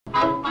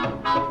What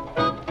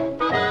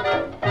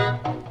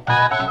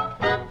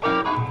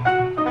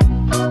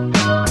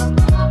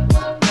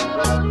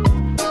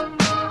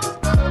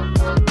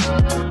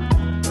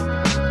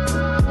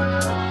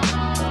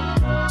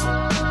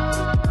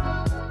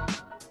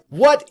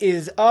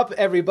is up,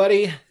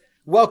 everybody?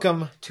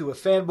 Welcome to A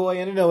Fanboy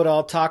and a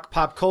Know-It-All Talk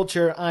Pop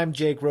Culture. I'm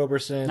Jake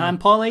Roberson. I'm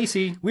Paul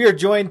Acey. We are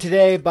joined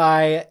today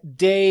by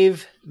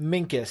Dave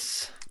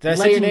Minkus. Did I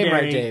say your name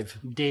right, Dave?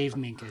 Dave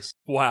Minkus.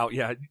 Wow,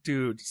 yeah,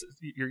 dude,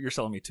 you're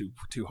selling me too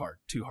hard.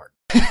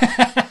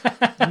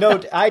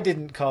 No, I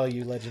didn't call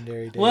you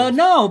legendary, Dave. Well,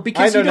 no,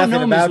 because you don't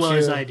know him as well you.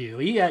 as I do.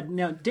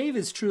 No, Dave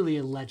is truly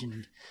a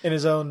legend In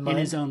his own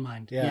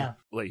mind? Yeah.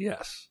 Well,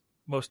 yes.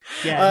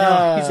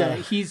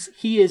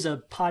 He is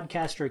a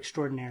podcaster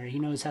extraordinary. He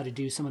knows how to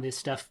do some of this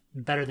stuff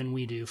better than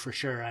we do, for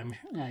sure.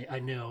 I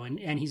know,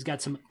 and he's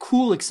got some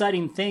cool,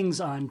 exciting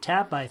things on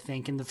tap, I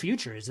think, in the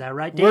future. Is that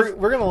right, Dave?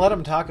 We're going to let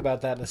him talk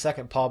about that in a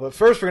second, Paul. But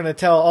first, we're going to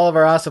tell all of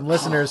our awesome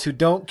listeners who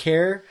don't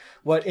care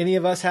what any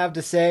of us have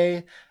to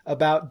say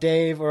about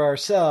Dave or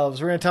ourselves.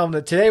 We're going to tell them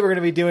that today we're going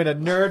to be doing a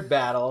nerd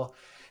battle.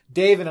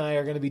 Dave and I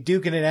are going to be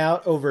duking it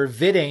out over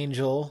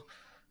VidAngel,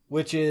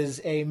 which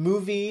is a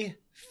movie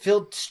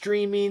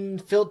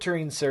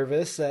filtering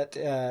service that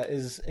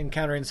is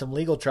encountering some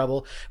legal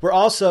trouble. We're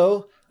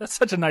also... That's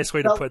such a nice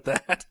way to put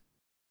that.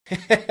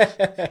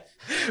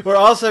 We're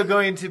also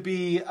going to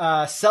be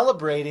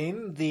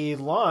celebrating the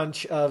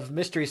launch of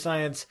Mystery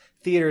Science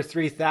Theater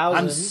 3000.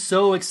 I'm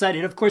so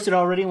excited. Of course, it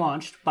already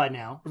launched by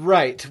now.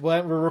 Right.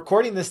 Well, we're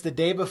recording this the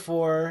day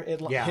before it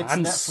hits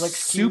I'm Netflix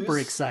super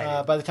queues.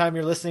 excited. By the time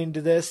you're listening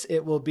to this,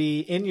 it will be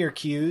in your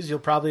queues. You'll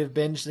probably have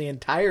binged the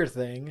entire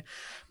thing.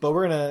 But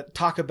we're going to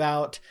talk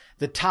about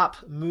the top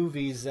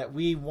movies that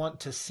we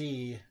want to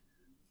see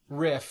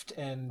riffed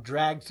and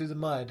dragged through the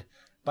mud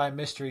by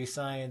Mystery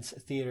Science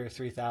Theater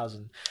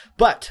 3000.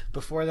 But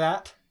before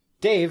that,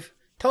 Dave,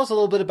 tell us a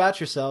little bit about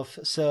yourself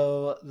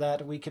so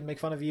that we can make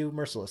fun of you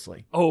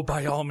mercilessly. Oh,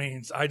 by all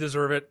means. I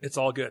deserve it. It's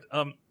all good.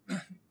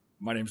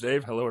 My name's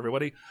Dave. Hello,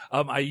 everybody.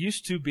 I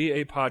used to be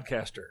a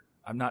podcaster.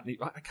 I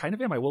kind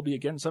of am. I will be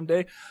again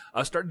someday.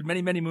 Started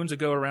many, many moons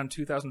ago, around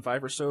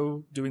 2005 or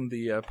so, doing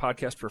the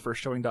podcast for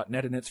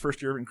firstshowing.net in its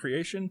first year in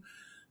creation.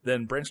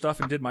 Then branched off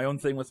and did my own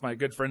thing with my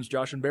good friends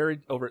Josh and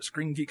Barry over at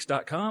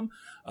screengeeks.com.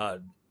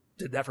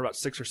 Did that for about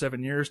 6 or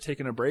 7 years,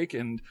 taking a break.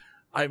 And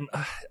I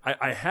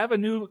have a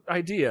new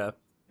idea,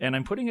 and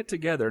I'm putting it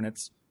together. And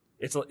it's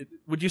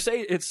would you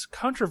say it's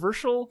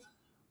controversial?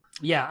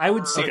 Yeah, I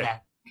would say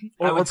that.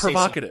 Or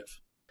provocative?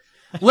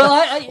 Well,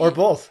 I or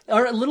both,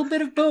 or a little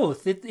bit of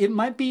both. It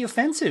might be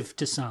offensive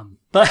to some,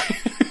 but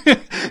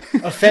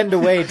offend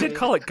away. I did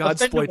call it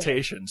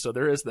Godsploitation, so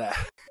there is that.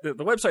 The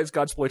website is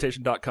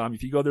Godsploitation.com.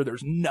 If you go there,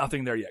 there's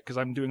nothing there yet because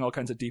I'm doing all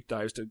kinds of deep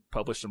dives to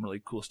publish some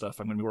really cool stuff.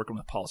 I'm going to be working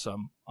with Paul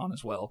some on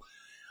as well.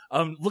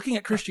 Looking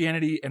at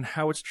Christianity and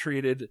how it's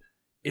treated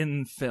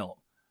in film.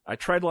 I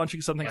tried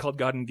launching something called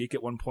God and Geek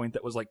at one point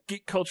that was like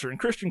geek culture and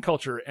Christian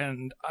culture,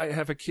 and I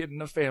have a kid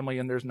and a family,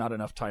 and there's not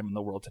enough time in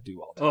the world to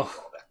do all that. Oh.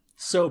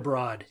 So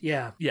broad,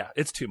 yeah. Yeah,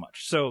 it's too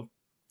much. So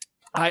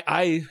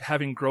I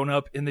having grown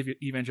up in the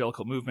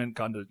evangelical movement,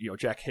 gone to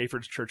Jack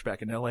Hayford's church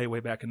back in LA way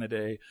back in the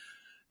day,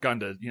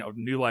 gone to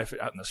New Life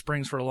out in the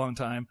Springs for a long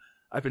time.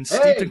 I've been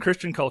steeped in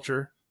Christian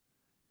culture,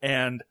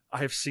 and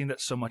I have seen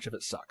that so much of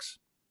it sucks.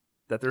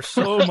 That there's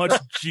so much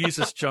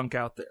Jesus junk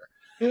out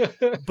there.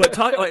 But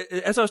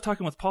as I was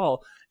talking with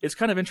Paul, it's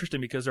kind of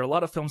interesting because there are a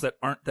lot of films that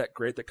aren't that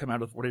great that come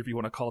out of whatever you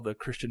want to call the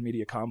Christian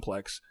media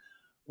complex.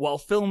 While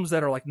films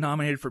that are like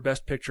nominated for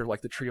Best Picture,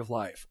 like The Tree of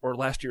Life or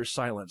last year's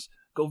Silence,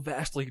 go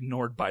vastly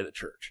ignored by the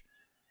church.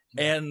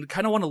 And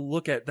kind of want to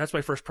look at, that's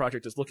my first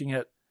project, is looking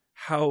at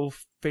how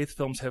faith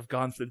films have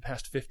gone through the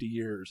past 50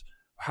 years,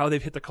 how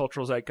they've hit the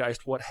cultural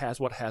zeitgeist, what has,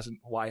 what hasn't,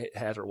 why it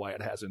has or why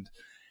it hasn't.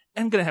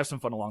 And going to have some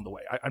fun along the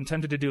way. I'm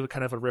tempted to do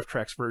kind of a Riff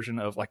Tracks version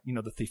of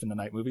the Thief in the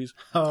Night movies.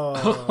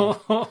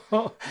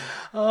 Oh,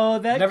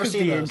 that could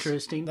be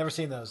interesting. Never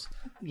seen those.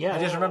 Yeah, I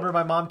just remember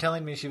my mom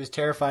telling me she was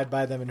terrified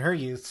by them in her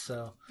youth.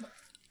 So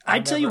I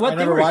tell you what,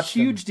 they were a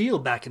huge deal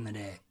back in the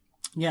day.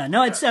 Yeah,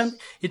 no,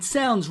 it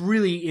sounds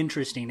really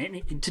interesting.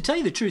 And to tell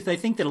you the truth, I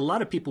think that a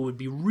lot of people would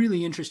be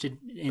really interested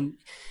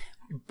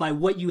by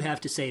what you have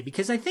to say,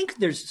 because I think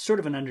there's sort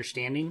of an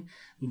understanding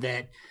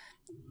that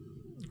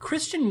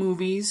Christian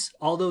movies,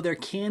 although there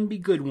can be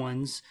good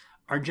ones,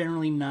 are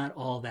generally not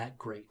all that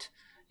great.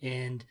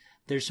 And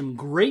there's some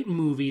great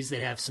movies that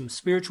have some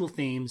spiritual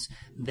themes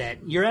that,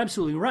 you're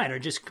absolutely right, are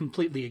just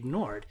completely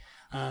ignored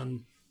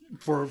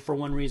for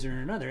one reason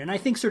or another. And I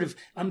think sort of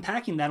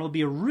unpacking that will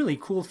be a really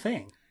cool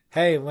thing.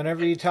 Hey,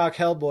 whenever you talk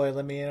Hellboy,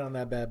 let me in on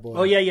that bad boy.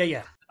 Oh,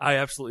 yeah. I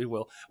absolutely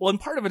will. Well, and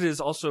part of it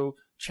is also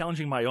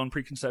challenging my own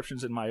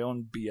preconceptions and my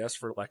own BS,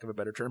 for lack of a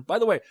better term. By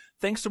the way,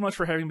 thanks so much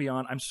for having me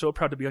on. I'm so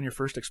proud to be on your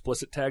first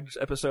explicit tagged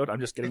episode. I'm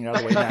just getting it out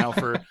of the way now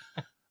for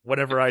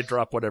whatever I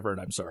drop, whatever,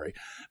 and I'm sorry.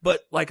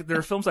 But there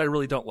are films I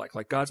really don't like.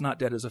 Like God's Not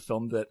Dead is a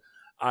film that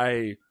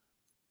I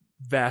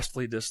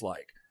vastly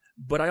dislike.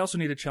 But I also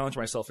need to challenge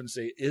myself and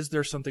say, is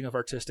there something of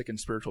artistic and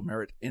spiritual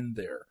merit in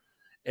there?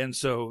 And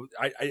so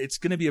it's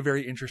going to be a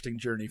very interesting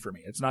journey for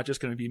me. It's not just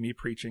going to be me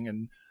preaching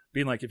and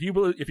being like, if you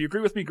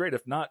agree with me, great.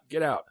 If not,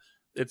 get out.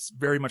 It's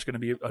very much going to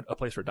be a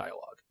place for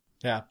dialogue.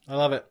 Yeah, I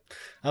love it.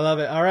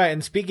 All right.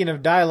 And speaking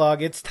of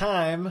dialogue, it's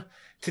time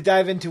to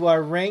dive into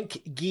our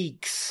Rank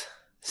Geeks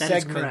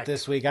segment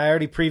this week. I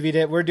already previewed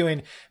it. We're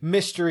doing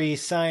Mystery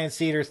Science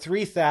Theater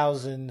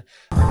 3000.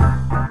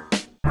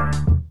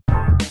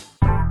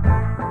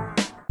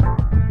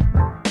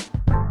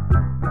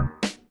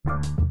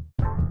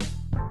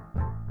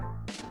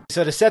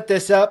 So to set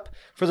this up,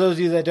 for those of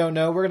you that don't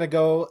know, we're going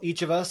to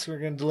each of us, we're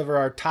going to deliver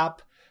our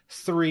top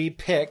 3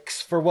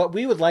 picks for what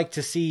we would like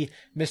to see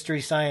Mystery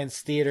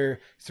Science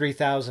Theater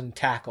 3000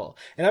 tackle.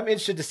 And I'm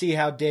interested to see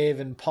how Dave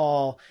and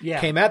Paul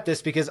came at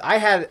this, because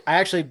I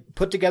actually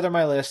put together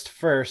my list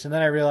first, and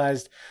then I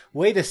realized,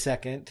 wait a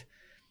second,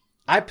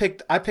 I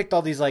picked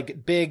all these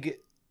like big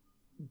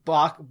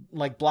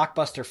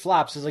blockbuster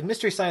flops. It's like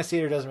Mystery Science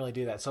Theater doesn't really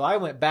do that. So I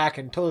went back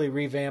and totally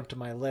revamped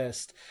my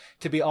list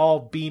to be all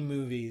B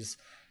movies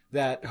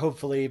that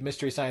hopefully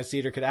Mystery Science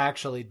Theater could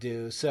actually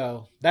do.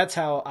 So that's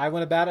how I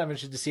went about it. I'm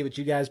interested to see what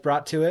you guys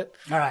brought to it.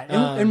 All right.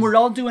 And we're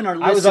all doing our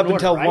list. I was up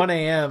until 1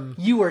 a.m.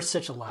 You are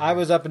such a liar. I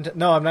was up until,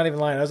 no, I'm not even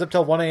lying. I was up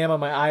till 1 a.m. on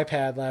my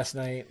iPad last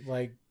night,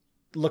 like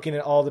looking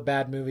at all the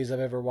bad movies I've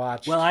ever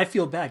watched. Well, I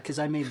feel bad because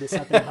I made this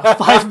up in about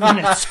 5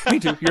 minutes. Me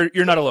too.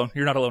 You're not alone.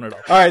 You're not alone at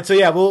all. All right. So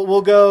yeah,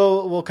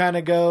 we'll kind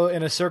of go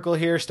in a circle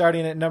here,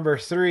 starting at number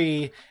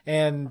 3,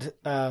 and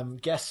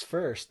guess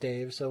first,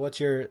 Dave. So what's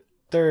your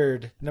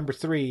number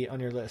 3 on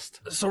your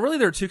list? So really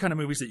there are 2 kind of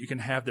movies that you can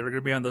have that are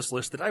going to be on this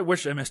list that I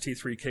wish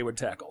MST3K would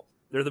tackle.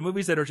 They're the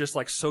movies that are just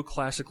like so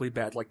classically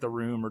bad, like The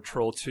Room or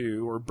Troll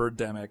 2 or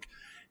Birdemic.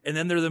 And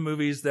then they're the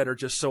movies that are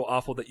just so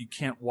awful that you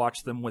can't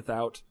watch them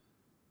without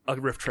a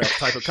riff track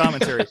type of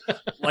commentary.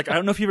 Like, I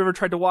don't know if you've ever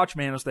tried to watch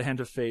Manos, The Hand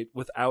of Fate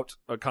without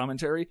a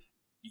commentary.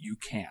 You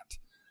can't.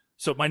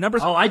 So my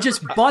number... I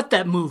just bought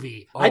that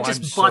movie. I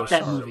just bought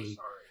that movie.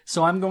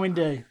 So I'm going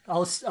to,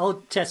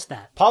 I'll test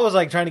that. Paul was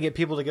like trying to get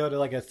people to go to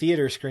like a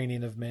theater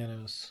screening of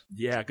Manos.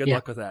 Yeah, good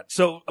luck with that.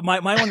 So my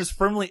one is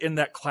firmly in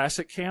that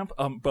classic camp,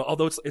 but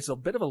although it's a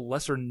bit of a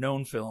lesser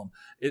known film,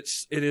 it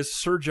is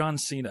Sir John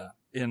Cena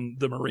in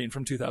The Marine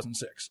from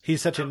 2006.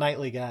 He's such a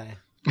knightly guy.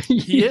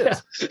 He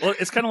is. Well,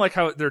 it's kind of like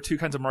how there are 2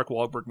 kinds of Mark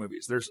Wahlberg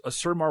movies. There's a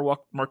Sir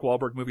Mark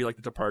Wahlberg movie like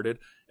The Departed,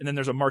 and then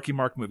there's a Marky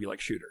Mark movie like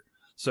Shooter.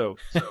 So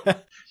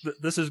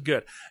this is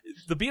good.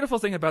 The beautiful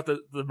thing about the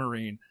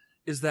Marine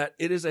is that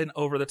it is an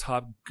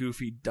over-the-top,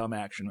 goofy, dumb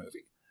action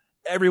movie.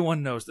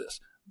 Everyone knows this.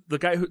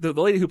 The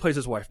lady who plays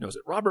his wife knows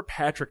it. Robert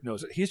Patrick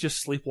knows it. He's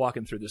just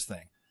sleepwalking through this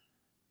thing.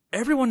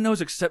 Everyone knows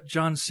except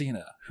John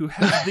Cena, who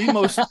has the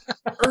most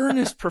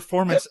earnest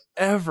performance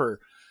ever.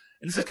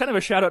 And this is kind of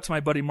a shout-out to my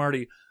buddy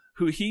Marty,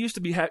 who he used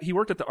to be... he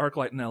worked at the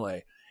ArcLight in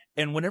L.A.,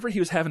 and whenever he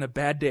was having a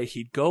bad day,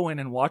 he'd go in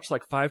and watch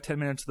like 5-10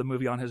 minutes of the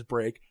movie on his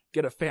break,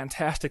 get a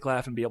fantastic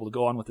laugh, and be able to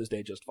go on with his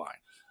day just fine.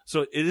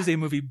 So it is a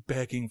movie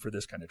begging for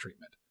this kind of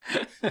treatment.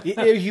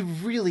 He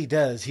really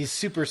does. He's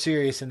super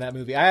serious in that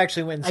movie. I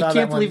actually went and saw that. I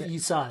can't believe you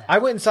saw that. I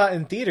went and saw it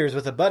in theaters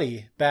with a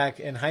buddy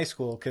back in high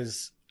school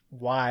because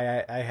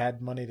I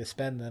had money to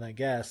spend then, I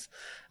guess.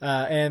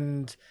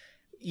 And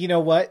you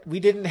know what? We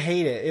didn't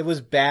hate it. It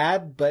was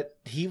bad, but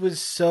he was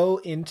so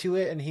into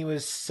it, and he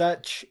was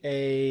such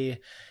a...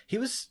 He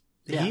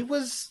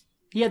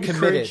had the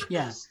courage.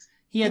 Yeah.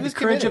 He had the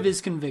courage of his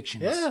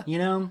convictions. Yeah. You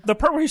know? The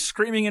part where he's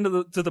screaming into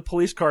the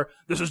police car,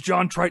 "This is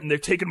John Triton. They've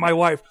taken my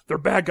wife. They're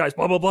bad guys,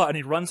 blah, blah, blah." And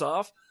he runs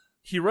off.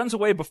 He runs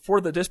away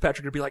before the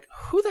dispatcher could be like,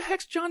 "Who the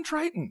heck's John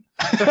Triton?"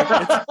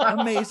 It's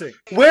amazing.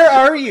 "Where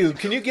are you?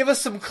 Can you give us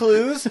some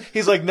clues?"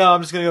 He's like, "No,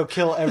 I'm just going to go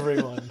kill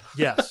everyone."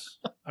 Yes.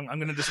 I'm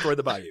going to destroy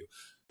the bayou.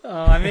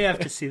 Oh, I may have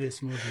to see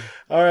this movie.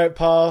 All right,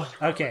 Paul.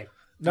 Okay.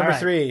 Number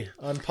 3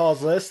 on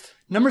Paul's list.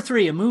 Number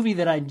 3, a movie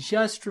that I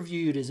just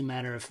reviewed, as a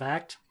matter of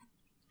fact.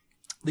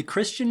 The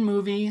Christian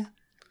movie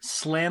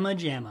Slamma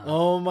Jamma.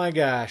 Oh my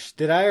gosh.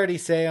 Did I already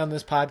say on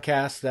this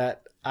podcast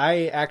that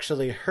I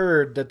actually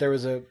heard that there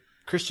was a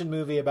Christian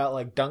movie about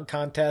like dunk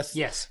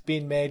contests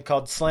being made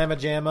called Slamma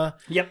Jamma?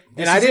 Yep.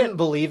 And I didn't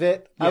believe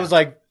it. Yeah. I was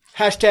like,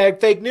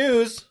 #fake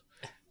news.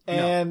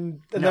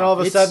 And then all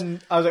of a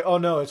sudden I was like, oh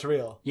no, it's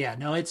real. Yeah,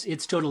 no,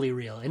 it's totally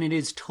real. And it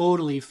is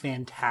totally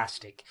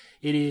fantastic.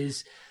 It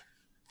is...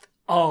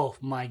 Oh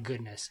my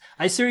goodness.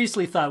 I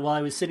seriously thought while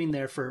I was sitting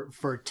there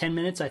for 10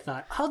 minutes, I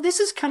thought, oh, this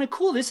is kind of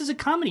cool. This is a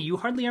comedy. You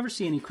hardly ever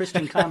see any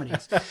Christian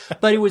comedies.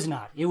 But it was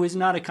not. It was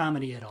not a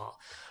comedy at all.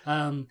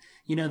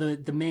 You know,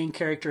 the main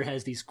character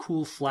has these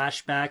cool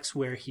flashbacks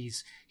where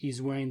he's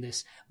wearing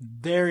this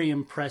very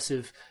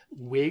impressive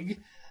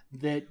wig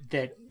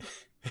that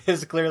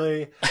is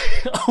clearly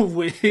a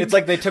wig. It's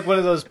like they took one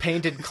of those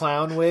painted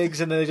clown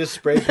wigs and then they just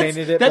spray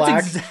painted it that's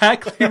black. That's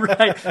exactly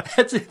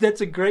right.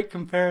 That's a great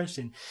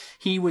comparison.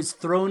 He was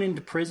thrown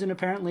into prison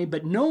apparently,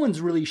 but no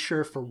one's really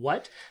sure for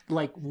what.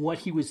 Like what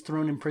he was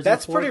thrown in prison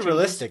That's for. That's pretty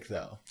realistic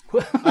though.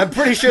 I'm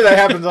pretty sure that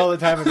happens all the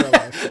time in real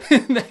life.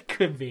 That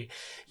could be.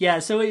 Yeah,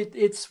 so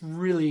it's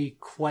really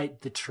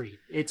quite the treat.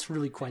 It's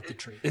really quite the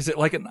treat. Is it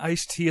like an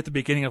iced tea at the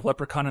beginning of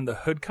Leprechaun in the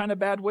Hood kind of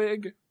bad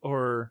wig?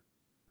 Or...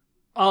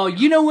 Oh,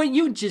 you know what?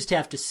 You just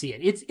have to see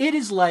it. It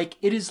is like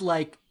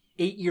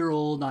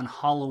 8-year-old on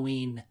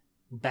Halloween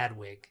bad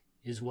wig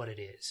is what it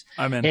is.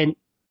 I'm in. And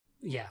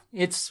yeah,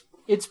 it's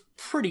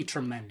pretty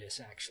tremendous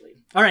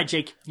actually. All right,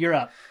 Jake, you're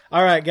up.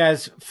 All right,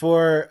 guys,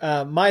 for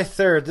my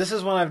third, this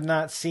is one I've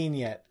not seen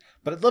yet.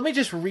 But let me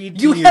just read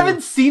to you. You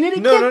haven't seen it?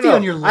 It can't be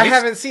on your list. I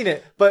haven't seen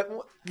it, but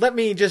let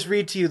me just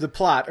read to you the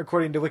plot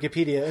according to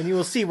Wikipedia, and you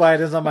will see why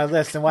it is on my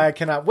list and why I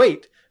cannot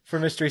wait for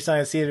Mystery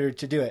Science Theater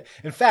to do it.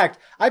 In fact,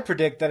 I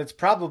predict that it's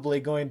probably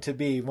going to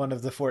be one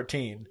of the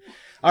 14.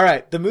 All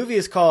right, the movie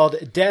is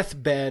called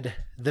Deathbed,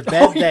 the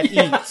Bed That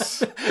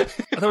Eats. I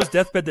thought it was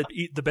Deathbed,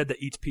 the bed that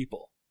eats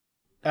people.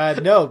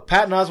 No,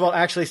 Patton Oswalt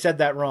actually said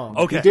that wrong.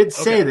 Okay. He did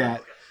say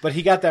that, but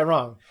he got that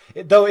wrong.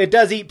 Though it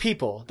does eat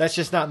people. That's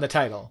just not in the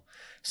title.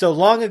 So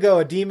long ago,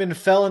 a demon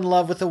fell in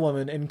love with a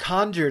woman and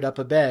conjured up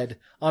a bed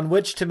on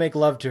which to make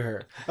love to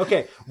her.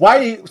 Okay,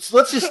 let's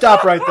just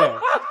stop right there.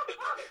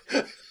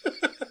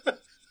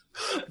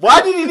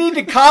 Why did he need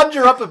to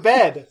conjure up a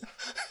bed?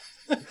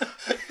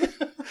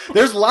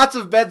 There's lots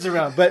of beds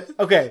around, but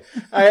okay,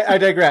 I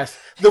digress.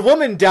 The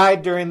woman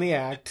died during the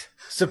act.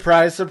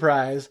 Surprise,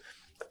 surprise.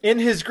 In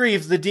his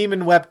grief, the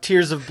demon wept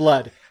tears of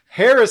blood.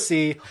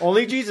 Heresy,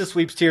 only Jesus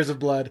weeps tears of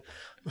blood.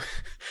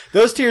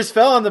 Those tears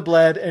fell on the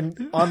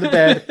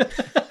bed,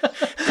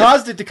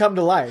 caused it to come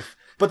to life.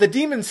 But the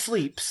demon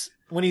sleeps.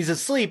 When he's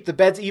asleep, the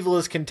bed's evil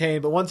is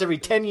contained, but once every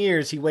 10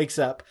 years he wakes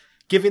up,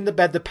 giving the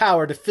bed the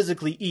power to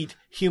physically eat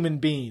human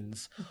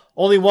beings.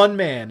 Only one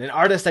man, an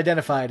artist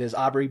identified as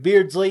Aubrey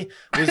Beardsley,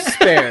 was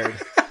spared,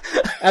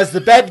 as the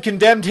bed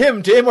condemned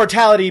him to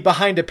immortality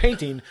behind a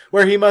painting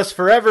where he must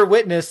forever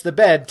witness the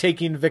bed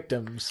taking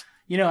victims.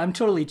 You know, I'm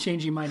totally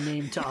changing my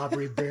name to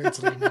Aubrey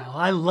Beardsley now.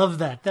 I love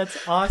that.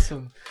 That's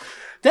awesome.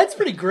 That's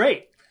pretty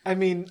great. I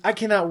mean, I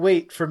cannot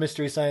wait for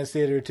Mystery Science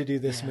Theater to do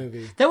this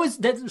movie.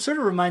 That sort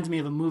of reminds me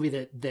of a movie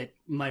that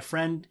my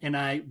friend and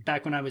I,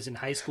 back when I was in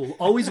high school,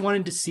 always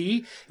wanted to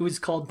see. It was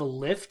called The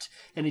Lift,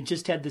 and it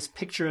just had this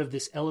picture of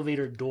this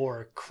elevator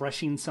door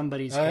crushing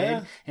somebody's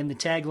head, and the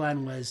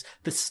tagline was,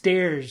 the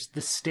stairs,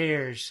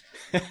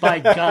 by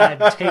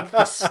God, take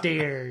the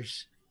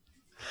stairs.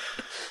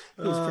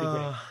 It was pretty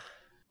great.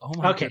 Oh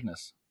my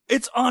goodness.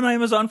 It's on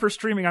Amazon for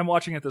streaming. I'm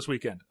watching it this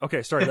weekend.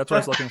 Okay, sorry, that's what I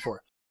was looking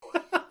for.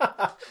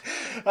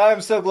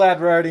 I'm so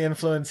glad we're already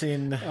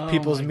influencing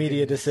people's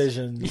media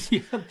decisions.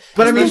 Yeah.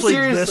 But I mean,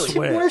 seriously.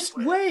 The worst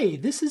way.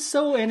 This is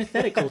so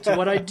antithetical to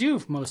what I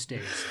do most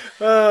days.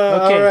 Okay.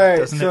 All right.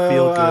 Doesn't it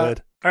feel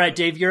good? All right,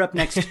 Dave, you're up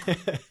next.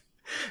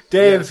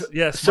 Dave,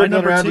 yes,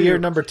 circling around to your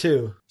number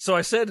 2. So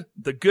I said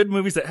the good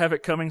movies that have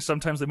it coming,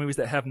 sometimes the movies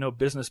that have no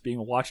business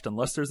being watched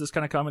unless there's this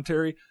kind of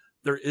commentary.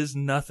 There is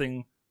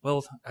nothing.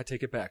 Well, I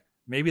take it back.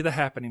 Maybe The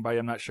Happening by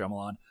M. Night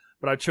Shyamalan,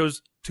 but I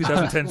chose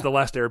 2010's The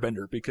Last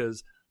Airbender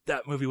because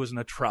that movie was an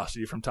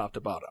atrocity from top to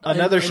bottom.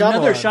 Another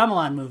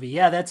Shyamalan movie.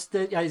 Yeah,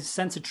 I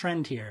sense a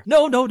trend here.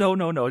 No.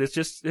 It's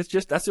just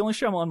that's the only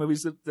Shyamalan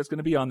movies that's going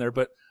to be on there.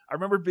 But I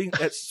remember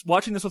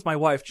watching this with my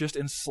wife, just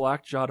in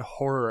slack-jawed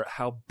horror at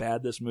how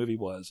bad this movie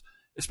was,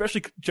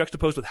 especially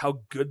juxtaposed with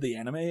how good the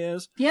anime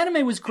is. The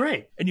anime was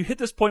great. And you hit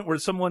this point where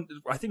someone,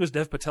 I think it was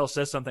Dev Patel,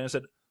 says something and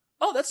said,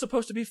 "Oh, that's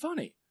supposed to be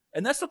funny."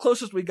 And that's the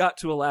closest we got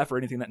to a laugh or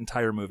anything that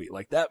entire movie.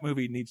 Like, that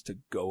movie needs to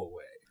go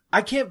away.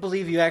 I can't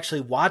believe you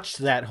actually watched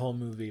that whole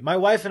movie. My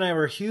wife and I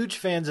were huge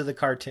fans of the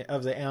cartoon,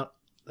 of the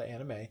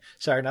anime.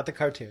 Sorry, not the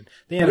cartoon.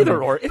 The anime.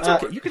 Either or. It's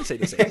okay. You can say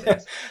the same thing.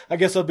 I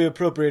guess I'll be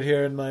appropriate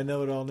here in my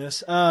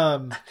know-it-allness.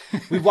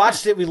 We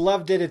watched it. We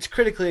loved it. It's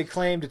critically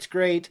acclaimed. It's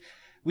great.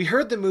 We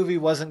heard the movie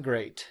wasn't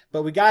great,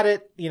 but we got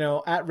it,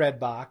 at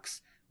Redbox.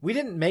 We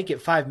didn't make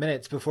it 5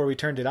 minutes before we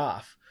turned it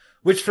off.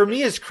 Which for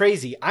me is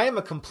crazy. I am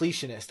a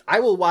completionist. I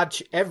will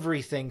watch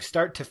everything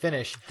start to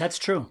finish. That's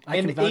true.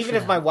 And even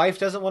if my wife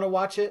doesn't want to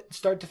watch it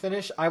start to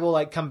finish, I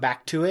will come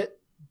back to it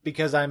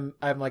because I'm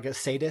like a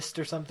sadist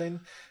or something.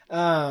 Or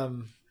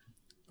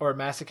a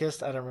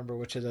masochist. I don't remember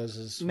which of those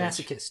is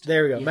masochist.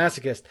 There we go. Yeah.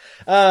 Masochist.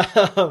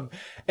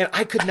 And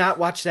I could not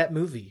watch that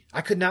movie. I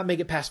could not make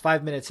it past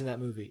 5 minutes in that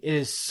movie. It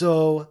is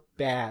so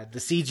bad. The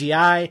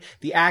CGI,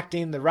 the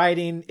acting, the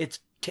writing, it's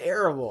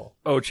terrible.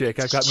 Oh, Jake,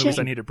 I've got movies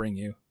I need to bring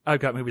you. I've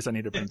got movies I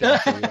need to bring down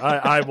for you.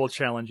 I will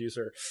challenge you,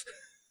 sir.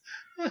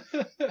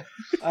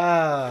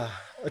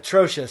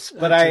 Atrocious.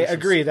 But I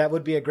agree, that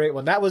would be a great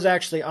one. That was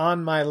actually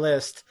on my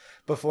list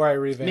before I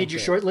revamped Made your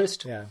short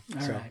list? Yeah.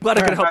 All right. Glad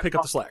I could help pick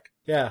up the slack.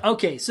 Yeah.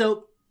 Okay,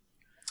 so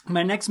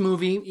my next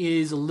movie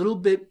is a little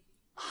bit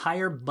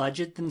higher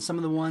budget than some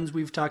of the ones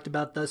we've talked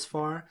about thus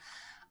far.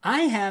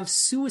 I have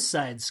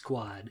Suicide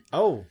Squad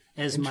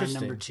as my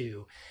number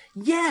 2.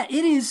 Yeah,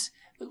 it is.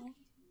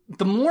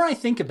 the more I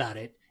think about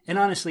it, and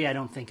honestly, I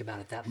don't think about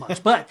it that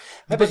much, but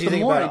I bet you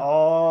think about it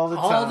all the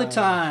time. All the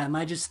time.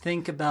 I just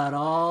think about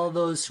all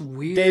those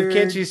weird... Dave,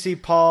 can't you see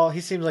Paul? He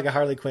seems like a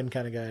Harley Quinn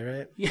kind of guy,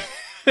 right? Yeah.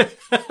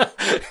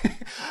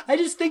 I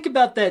just think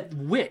about that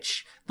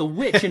witch, the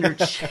witch in her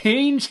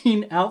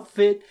changing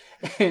outfit,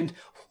 and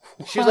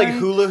she's like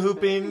hula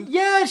hooping.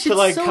 Yeah, she's to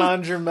like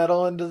conjure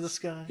metal into the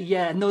sky.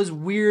 Yeah, and those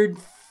weird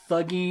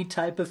thuggy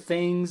type of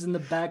things in the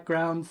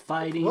background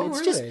fighting. What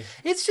were they?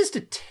 It's just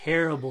a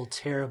terrible,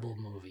 terrible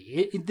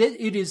movie.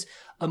 It is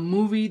a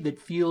movie that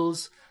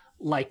feels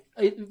like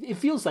it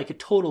feels like a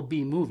total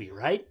B movie,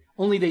 right?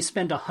 Only they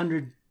spent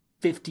 $150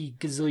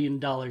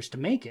 gazillion to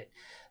make it,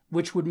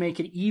 which would make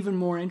it even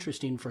more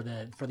interesting for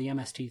the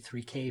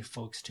MST3K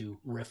folks to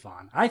riff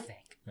on, I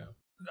think. Yeah.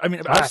 I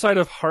mean, outside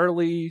of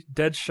Harley,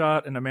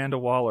 Deadshot, and Amanda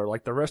Waller,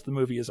 like the rest of the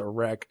movie is a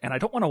wreck, and I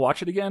don't want to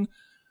watch it again.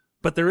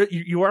 But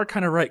you are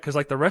kind of right, because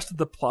like the rest of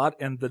the plot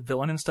and the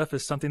villain and stuff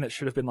is something that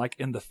should have been like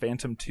in The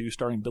Phantom 2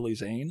 starring Billy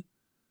Zane,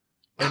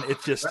 and it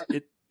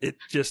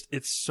just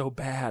it's so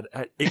bad.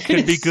 It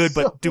could be good,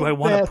 but do I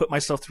want to put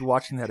myself through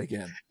watching that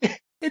again?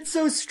 It's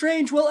so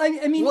strange. Well,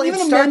 I mean, well,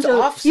 even it starts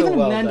Amanda, off so even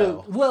well, Amanda.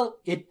 though. Well,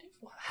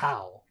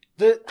 how?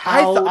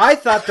 I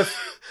thought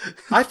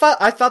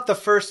the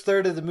first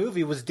third of the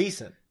movie was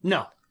decent.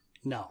 No,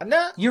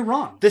 you're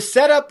wrong. The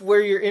setup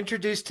where you're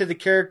introduced to the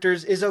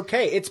characters is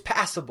okay. It's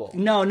passable.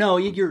 No,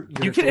 you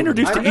get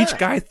introduced to each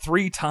guy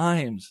 3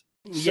 times.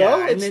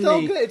 So it's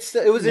still good.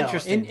 It was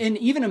interesting. And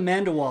even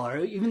Amanda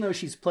Waller, even though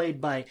she's played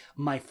by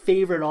my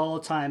favorite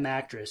all-time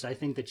actress, I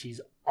think that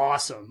she's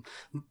awesome.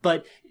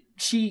 But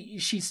she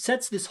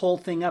sets this whole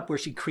thing up where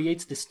she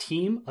creates this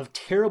team of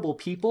terrible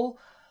people,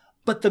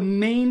 but the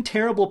main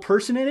terrible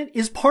person in it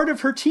is part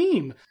of her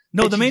team.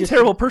 No, the main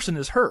terrible person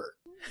is her.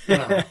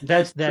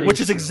 Which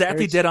is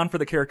exactly dead on for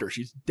the character.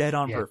 She's dead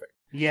on perfect.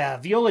 Yeah,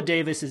 Viola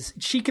Davis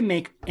she can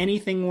make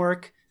anything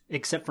work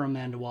except for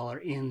Amanda Waller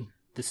in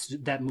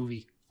that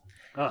movie.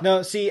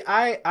 No, see,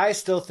 I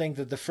still think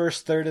that the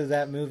first third of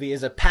that movie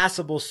is a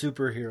passable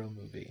superhero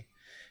movie,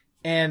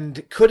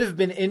 and could have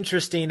been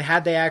interesting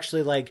had they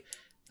actually like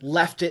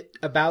left it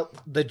about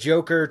the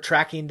Joker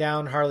tracking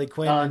down Harley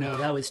Quinn. Oh no,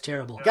 that was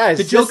terrible. Guys,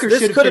 the Joker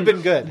this could have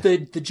been good.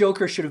 The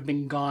Joker should have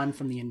been gone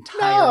from the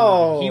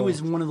entire movie. He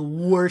was one of the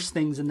worst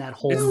things in that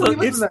whole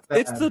movie.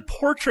 It's the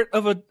portrait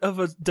of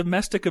a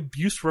domestic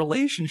abuse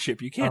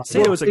relationship. You can't say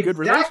it was a good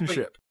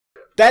relationship.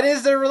 That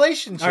is their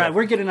relationship. All right,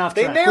 we're getting off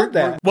track. They nailed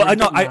that. Well,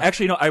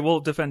 I will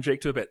defend Jake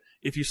to a bit.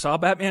 If you saw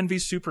Batman v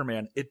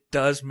Superman, it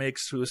does make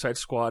Suicide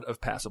Squad a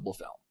passable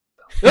film.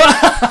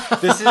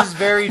 This is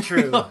very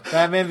true.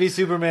 Batman v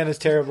Superman is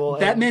terrible.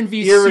 Batman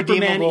v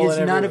Superman is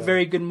not a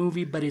very good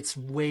movie, but it's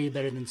way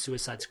better than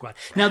Suicide Squad.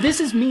 Now, this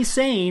is me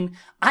saying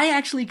I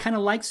actually kind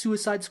of like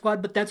Suicide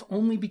Squad, but that's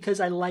only because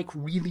I like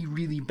really,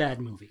 really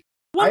bad movies.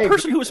 One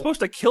person who was supposed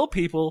to kill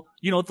people,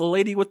 the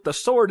lady with the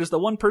sword, is the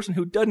one person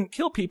who doesn't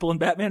kill people in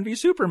Batman v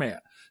Superman.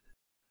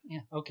 Yeah,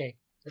 okay.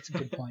 That's a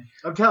good point.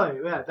 I'm telling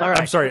you. Yeah, all right.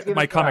 I'm sorry.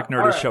 My comic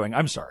nerd is showing.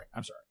 I'm sorry.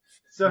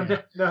 So, no,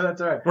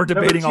 that's all right. We're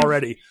debating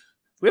already.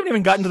 We haven't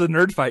even gotten to the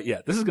nerd fight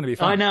yet. This is going to be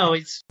fun. I know.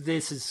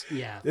 This is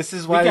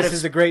why this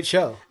is a great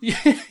show.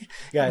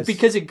 Guys.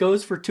 Because it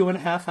goes for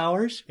 2.5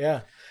 hours?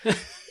 Yeah.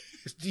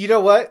 You know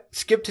what?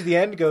 Skip to the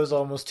End goes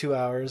almost 2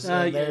 hours.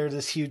 And they're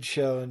this huge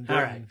show. In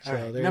Britain, all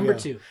right. Number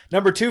 2.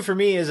 Number 2 for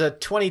me is a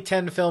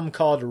 2010 film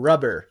called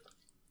Rubber.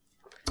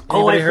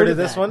 Anybody I heard of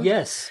this one?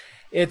 Yes.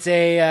 It's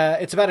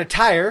about a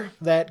tire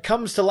that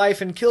comes to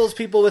life and kills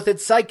people with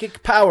its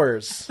psychic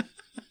powers.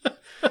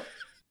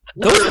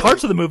 Those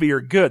parts of the movie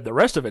are good. The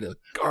rest of it is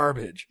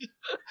garbage.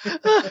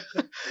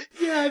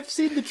 Yeah, I've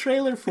seen the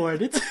trailer for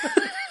it. It's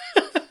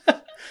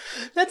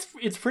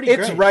pretty great.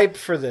 It's ripe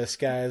for this,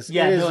 guys.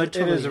 Yeah, it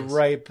is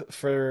ripe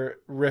for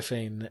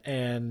riffing,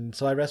 and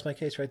so I rest my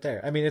case right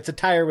there. I mean, it's a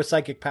tire with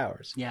psychic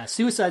powers. Yeah,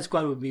 Suicide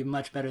Squad would be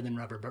much better than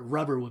Rubber, but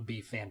Rubber would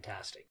be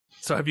fantastic.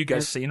 So have you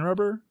guys seen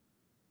Rubber?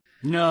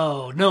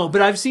 No,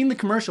 but I've seen the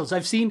commercials.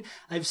 I've seen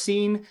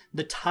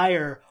the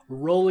tire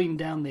rolling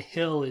down the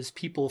hill as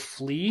people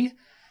flee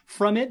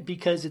from it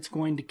because it's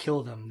going to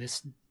kill them.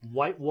 This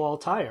white wall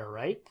tire,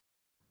 right?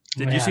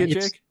 Did you see it,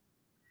 Jake?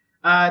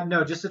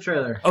 No, just the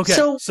trailer. Okay,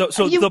 so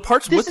the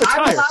parts with the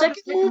tire.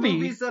 Second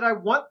movies that I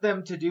want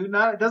them to do.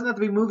 It doesn't have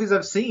to be movies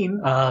I've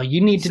seen.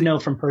 You need to know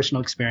from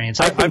personal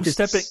experience. I'm going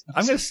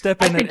to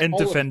step in and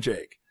defend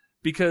Jake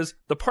because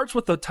the parts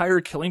with the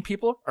tire killing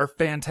people are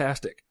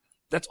fantastic.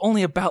 That's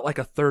only about like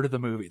a third of the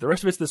movie. The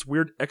rest of it's this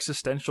weird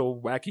existential,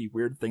 wacky,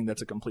 weird thing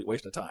that's a complete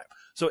waste of time.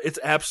 So it's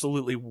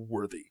absolutely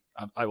worthy.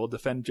 I will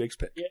defend Jake's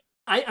pick. Yeah.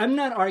 I'm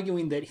not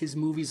arguing that his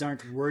movies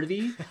aren't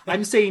worthy.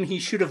 I'm saying he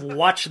should have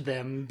watched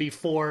them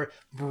before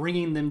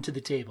bringing them to the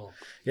table.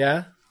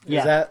 Yeah?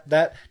 Is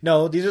that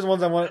no, these are the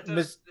ones I want.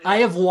 I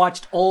have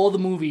watched all the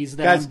movies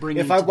that I'm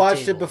bringing to the table. If I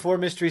watched it before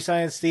Mystery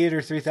Science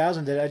Theater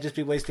 3000 did, I'd just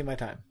be wasting my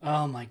time.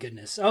 Oh my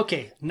goodness.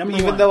 Okay, number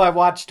one. Even though I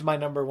watched my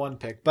number 1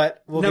 pick,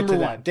 but we'll get to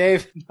that.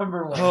 Dave?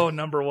 Number 1. Oh,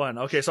 number 1.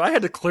 Okay, so I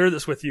had to clear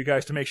this with you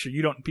guys to make sure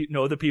you don't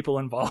know the people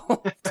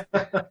involved.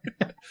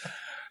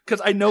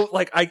 because I know,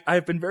 like,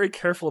 I've been very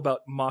careful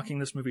about mocking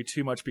this movie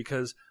too much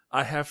because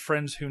I have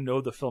friends who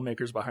know the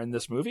filmmakers behind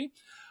this movie.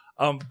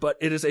 But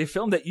it is a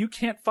film that you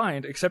can't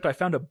find, except I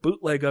found a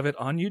bootleg of it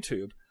on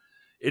YouTube.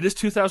 It is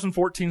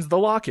 2014's The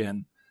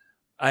Lock-In.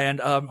 And,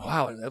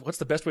 wow, what's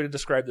the best way to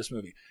describe this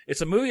movie?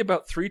 It's a movie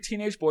about 3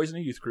 teenage boys in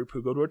a youth group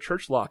who go to a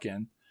church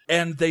lock-in.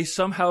 And they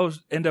somehow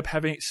end up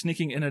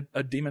sneaking in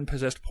a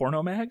demon-possessed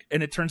porno mag,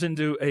 and it turns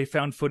into a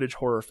found-footage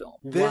horror film.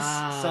 This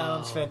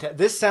sounds fantastic.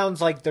 This sounds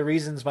like the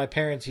reasons my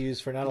parents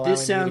use for not allowing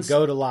me to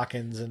go to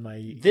lock-ins in my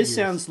youth. This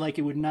sounds like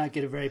it would not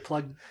get a very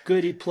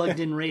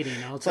plugged-in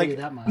rating, I'll tell you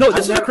that much. No,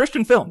 this is a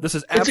Christian film. This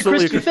is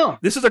absolutely a Christian film.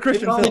 This is a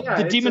Christian film.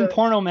 Yeah, the demon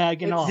porno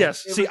mag and all.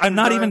 Yes. See, I'm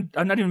not even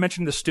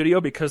mentioning the studio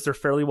because they're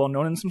fairly well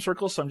known in some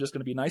circles, so I'm just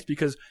going to be nice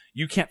because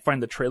you can't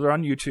find the trailer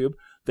on YouTube.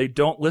 They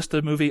don't list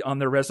the movie on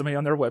their resume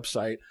on their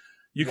website.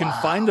 You can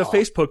find a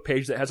Facebook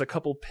page that has a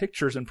couple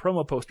pictures and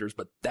promo posters,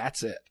 but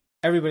that's it.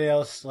 Everybody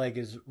else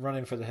is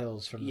running for the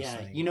hills from this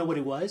thing. You know what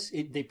it was?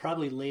 They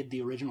probably laid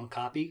the original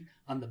copy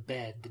on the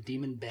bed, the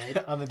demon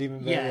bed. On the demon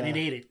bed. Yeah, and it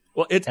ate it.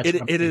 Well, it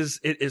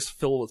is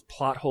filled with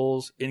plot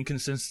holes,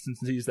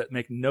 inconsistencies that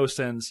make no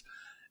sense.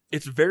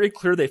 It's very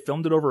clear they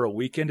filmed it over a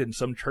weekend in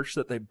some church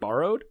that they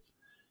borrowed.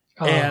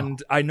 Oh.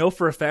 And I know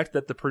for a fact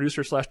that the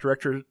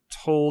producer/director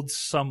told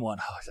someone,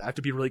 I have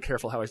to be really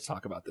careful how I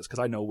talk about this because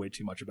I know way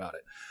too much about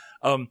it.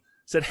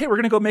 Said, hey, we're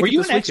going to go make it this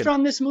weekend. Were you an extra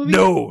on this movie?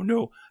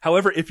 No.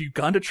 However, if you've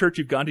gone to church,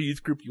 you've gone to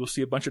youth group, you will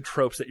see a bunch of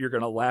tropes that you're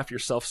going to laugh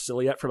yourself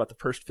silly at for about the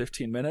first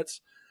 15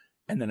 minutes,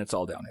 and then it's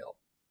all downhill.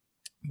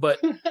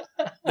 But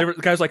the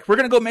guy's like, we're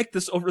going to go make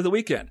this over the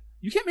weekend.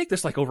 You can't make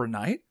this like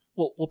overnight.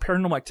 Well,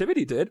 Paranormal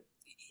Activity did.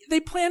 They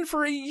planned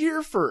for a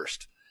year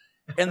first.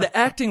 And the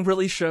acting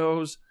really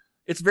shows...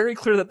 It's very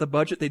clear that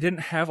they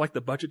didn't have like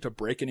the budget to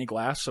break any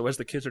glass. So as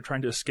the kids are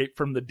trying to escape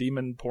from the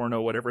demon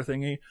porno, whatever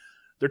thingy,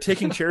 they're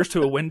taking chairs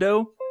to a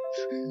window,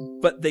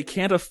 but they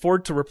can't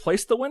afford to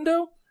replace the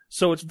window.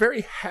 So it's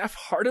very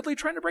half-heartedly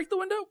trying to break the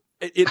window.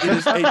 It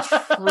is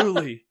a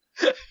truly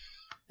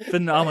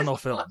phenomenal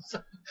film.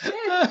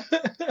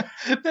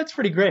 That's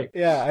pretty great.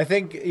 Yeah, I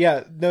think,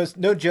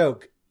 no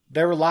joke.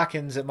 There were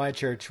lock-ins at my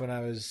church when I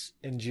was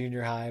in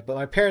junior high, but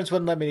my parents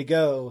wouldn't let me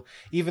go,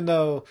 even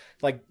though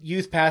like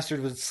youth pastors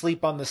would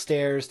sleep on the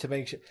stairs to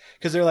make sure,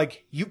 because they're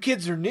like, you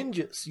kids are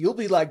ninjas. You'll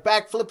be like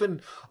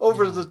backflipping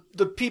over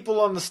the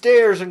people on the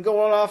stairs and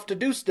going off to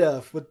do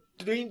stuff with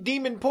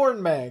demon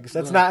porn mags.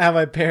 That's not how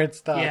my parents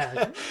thought.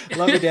 Yeah.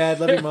 Love you, Dad.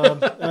 Love you, Mom.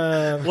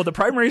 Well, the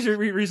primary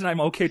reason I'm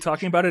okay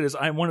talking about it is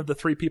I'm one of the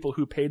 3 people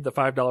who paid the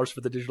 $5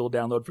 for the digital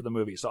download for the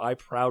movie, so I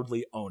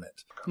proudly own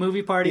it.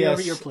 Movie party over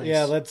your place.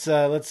 Yeah, let's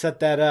set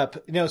that up.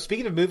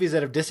 Speaking of movies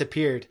that have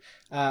disappeared,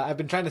 I've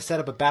been trying to set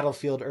up a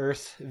Battlefield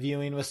Earth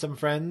viewing with some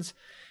friends.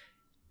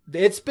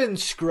 It's been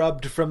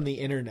scrubbed from the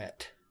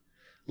internet.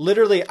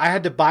 Literally, I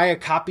had to buy a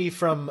copy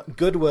from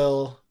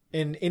Goodwill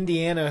in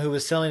Indiana who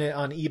was selling it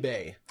on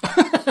eBay.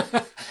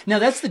 Now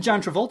that's the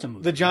John Travolta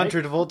movie. The John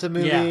Travolta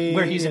movie. Yeah,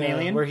 where he's an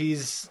alien. Where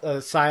he's a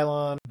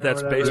Cylon.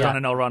 That's based on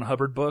an L. Ron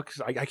Hubbard book.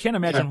 I can't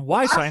imagine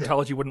why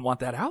Scientology wouldn't want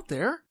that out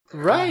there.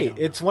 Right.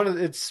 It's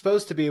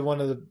supposed to be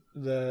one of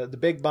the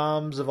big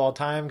bombs of all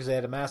time because they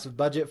had a massive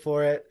budget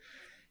for it.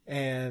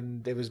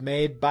 And it was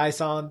made by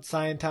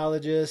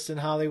Scientologists in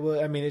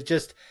Hollywood. I mean, it's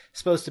just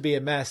supposed to be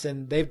a mess.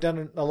 And they've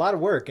done a lot of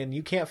work, and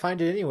you can't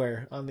find it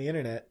anywhere on the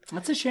internet.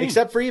 That's a shame.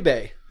 Except for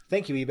eBay.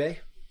 Thank you, eBay.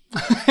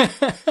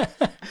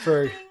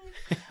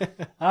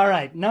 All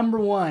right, number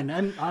 1.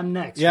 I'm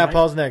next. Yeah, right?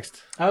 Paul's next.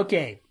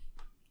 Okay.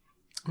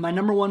 My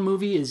number 1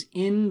 movie is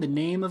In the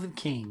Name of the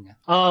King.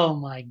 Oh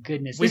my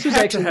goodness. We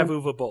have to have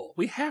Uwe Boll.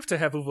 We have to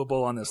have Uwe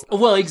Boll on this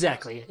list. Well,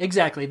 exactly.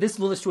 This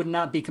list would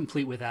not be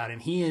complete without him.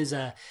 He is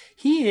a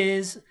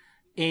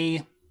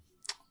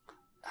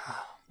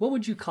what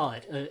would you call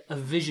it? A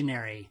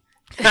visionary.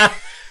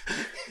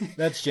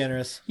 That's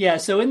generous. Yeah,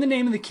 so In the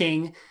Name of the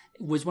King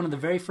was one of the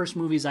very first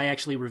movies I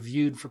actually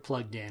reviewed for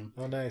Plugged In.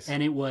 Oh, nice.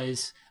 And it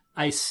was,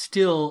 I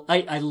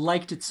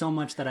liked it so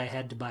much that I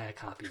had to buy a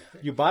copy of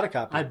it. You bought a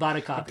copy? I bought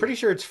a copy. I'm pretty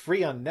sure it's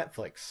free on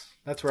Netflix.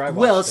 That's where I watched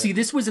it. Well, see,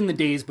 this was in the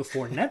days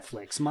before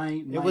Netflix.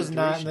 It was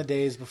not in the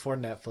days before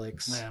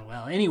Netflix.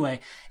 Well, anyway,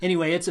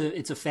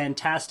 it's a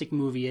fantastic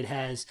movie. It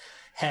has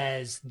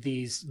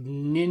these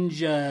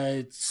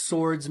ninja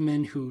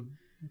swordsmen who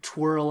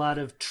twirl out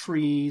of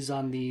trees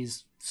on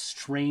these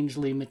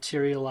strangely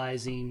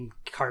materializing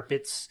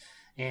carpets,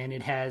 and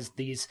it has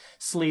these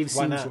slave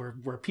scenes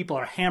where people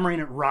are hammering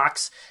at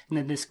rocks, and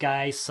then this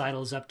guy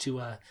sidles up to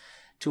a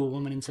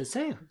woman and says,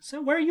 "Hey,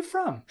 so where are you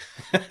from?"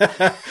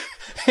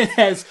 It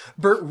has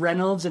Burt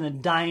Reynolds in a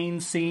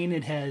dying scene.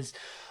 It has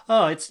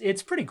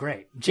it's pretty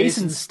great.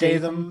 Jason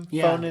Statham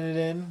phoning it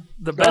in.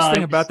 The best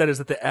thing about that is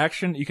that the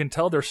action, you can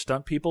tell their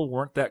stunt people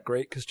weren't that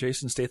great because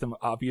Jason Statham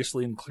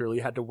obviously and clearly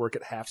had to work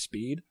at half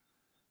speed.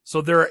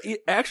 So there are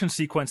action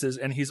sequences,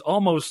 and he's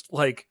almost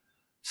like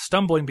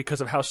stumbling because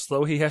of how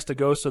slow he has to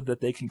go so that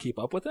they can keep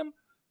up with him.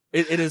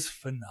 It is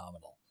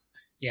phenomenal.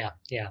 Yeah.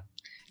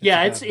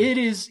 It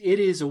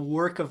is a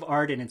work of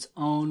art in its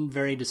own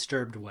very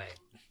disturbed way.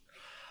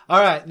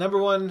 All right, number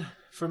 1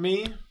 for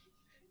me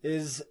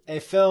is a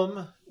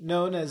film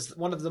known as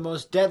one of the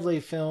most deadly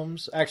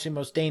films, actually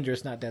most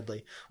dangerous, not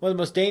deadly, one of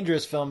the most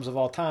dangerous films of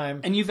all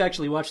time. And you've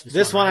actually watched this one.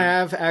 This one right? I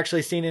have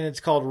actually seen, and it's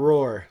called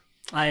Roar.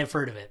 I have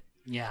heard of it.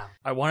 Yeah.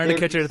 I wanted to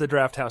catch it at the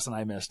Draft House, and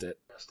I missed it.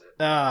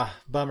 Ah,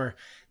 bummer.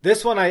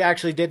 This one I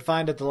actually did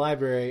find at the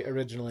library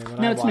originally when I watched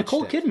it. Now, it's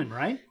Nicole Kidman,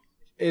 right?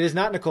 It is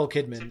not Nicole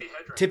Kidman.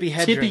 Tippi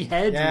Hedren. Tippi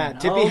Hedren. Yeah,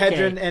 Tippi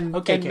Hedren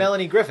and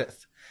Melanie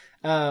Griffith.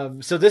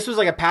 So this was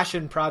like a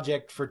passion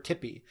project for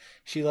Tippi.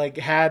 She like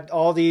had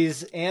all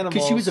these animals.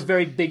 Because she was a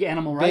very big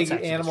animal rights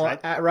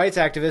activist, rights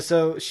activist.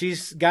 So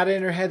she's got it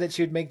in her head that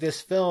she would make this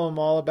film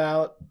all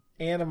about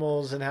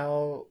animals and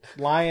how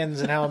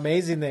lions and how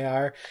amazing they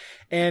are.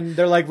 And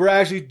they're like, we're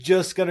actually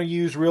just going to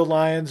use real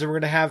lions and we're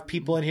going to have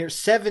people in here.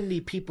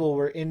 70 people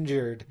were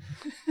injured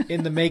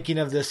in the making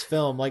of this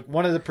film. Like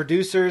one of the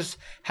producers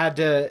had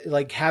to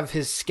like have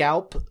his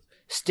scalp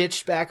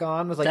stitched back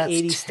on with like That's 80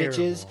 terrible.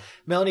 stitches.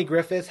 Melanie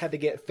Griffith had to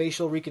get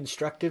facial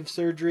reconstructive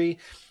surgery.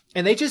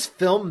 And they just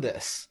filmed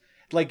this.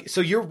 Like,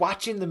 so you're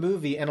watching the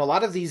movie and a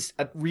lot of these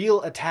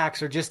real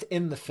attacks are just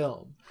in the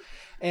film.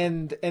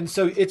 And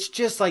so it's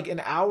just like an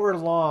hour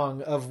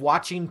long of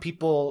watching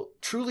people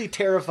truly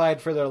terrified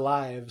for their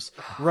lives,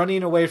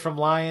 running away from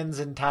lions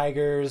and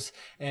tigers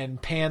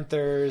and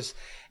panthers.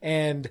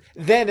 And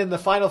then in the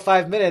final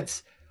 5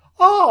 minutes,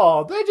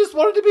 oh, they just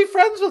wanted to be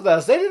friends with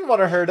us. They didn't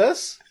want to hurt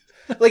us.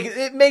 Like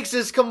it makes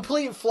this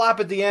complete flop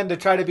at the end to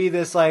try to be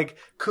this like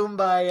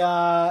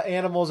kumbaya,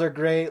 animals are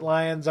great,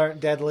 lions aren't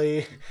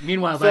deadly.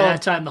 Meanwhile, by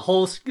that time, the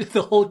whole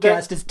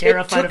cast is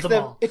terrified of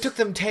them all. It took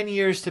them 10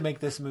 years to make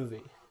this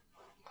movie.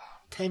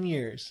 10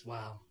 years.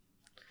 Wow.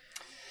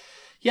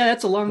 Yeah,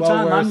 that's a long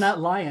time. I'm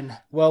not lying.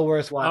 Well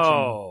worth watching.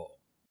 Oh.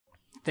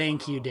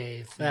 Thank you,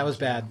 Dave. That was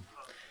bad.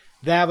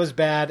 That was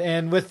bad.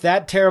 And with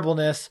that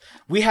terribleness,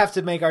 we have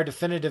to make our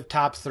definitive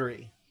top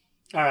 3.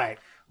 All right.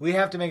 We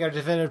have to make our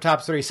definitive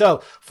top 3.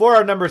 So for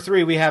our number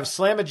 3, we have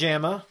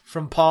Slamma-Jamma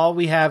from Paul.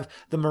 We have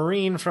The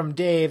Marine from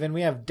Dave. And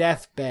we have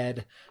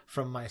Deathbed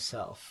from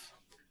myself.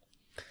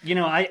 You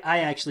know, I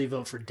actually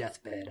vote for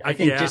Deathbed. I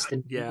think just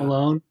the name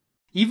alone.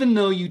 Even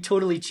though you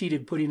totally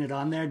cheated putting it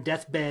on there,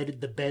 Deathbed,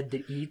 the bed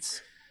that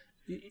eats,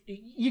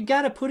 you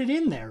got to put it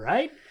in there,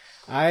 right?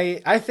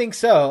 I think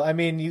so. I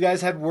mean, you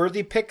guys had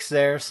worthy picks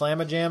there.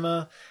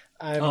 Slamma-Jamma,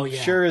 I'm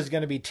sure is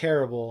going to be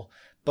terrible.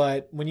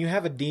 But when you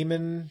have a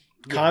demon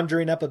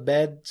conjuring up a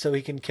bed so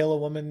he can kill a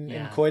woman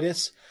in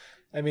coitus,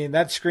 I mean,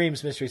 that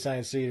screams Mystery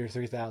Science Theater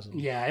 3000.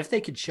 Yeah, if they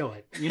could show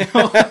it. You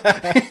know,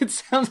 it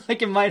sounds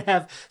like it might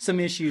have some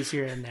issues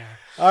here and there.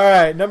 All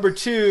right, number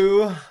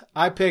 2,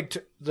 I picked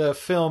the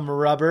film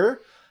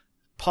Rubber.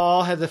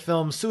 Paul had the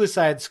film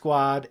Suicide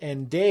Squad,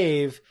 and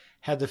Dave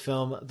had the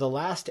film The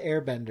Last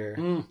Airbender.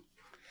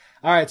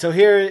 All right, so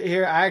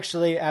here, I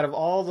actually, out of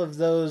all of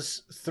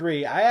those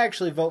 3, I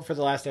actually vote for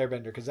The Last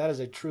Airbender because that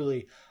is a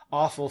truly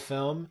awful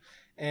film.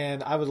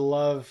 And I would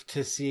love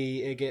to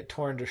see it get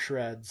torn to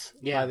shreds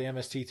by the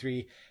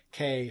MST3K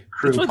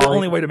crew. It's really the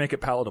only way to make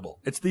it palatable.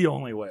 It's the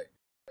only way.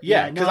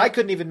 Yeah, because I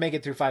couldn't even make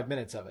it through 5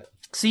 minutes of it.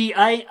 See,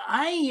 I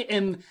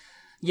am,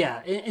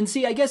 and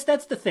see, I guess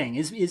that's the thing,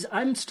 is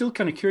I'm still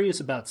kind of curious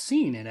about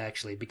seeing it,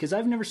 actually, because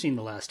I've never seen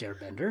The Last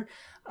Airbender.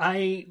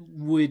 I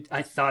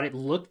thought it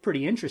looked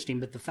pretty interesting,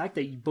 but the fact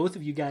that both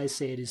of you guys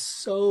say it is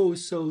so,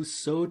 so,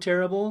 so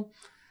terrible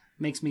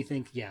makes me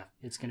think,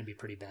 it's going to be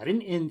pretty bad.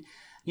 And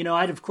you know,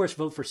 I'd of course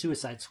vote for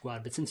Suicide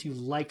Squad, but since you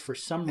liked for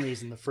some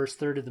reason the first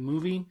third of the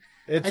movie,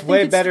 it's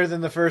way better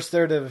than the first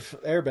third of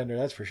Airbender,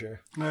 that's for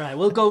sure. All right,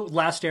 we'll go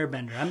Last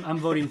Airbender. I'm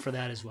voting for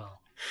that as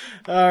well.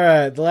 All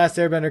right, The Last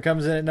Airbender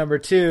comes in at number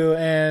 2,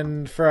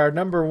 and for our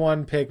number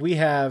 1 pick, we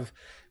have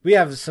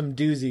some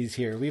doozies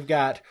here. We've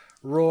got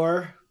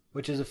Roar,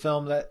 which is a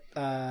film that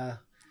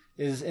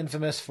is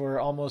infamous for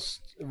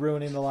almost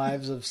ruining the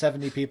lives of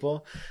 70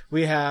 people.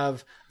 We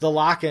have The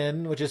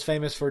Lock-In, which is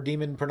famous for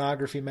demon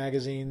pornography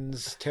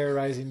magazines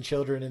terrorizing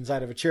children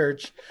inside of a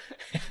church.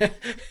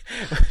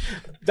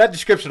 That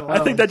description alone,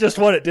 I think that just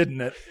won it,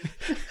 didn't it?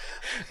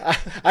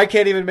 I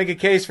can't even make a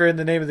case for In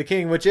the Name of the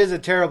King, which is a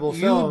terrible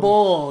film. You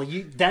bull.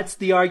 That's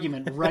the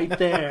argument right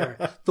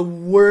there. The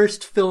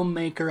worst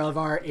filmmaker of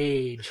our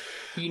age.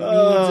 He needs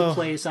a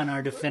place on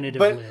our definitive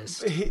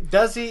list.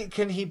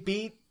 Can he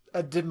beat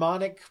a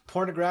demonic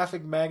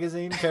pornographic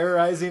magazine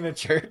terrorizing a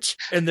church?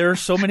 And there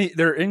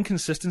are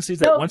inconsistencies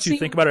that once you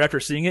think about it after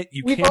seeing it,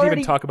 you can't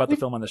even talk about the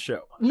film on the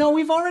show. No,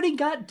 we've already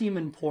got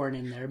demon porn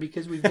in there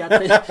because we've got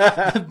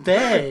the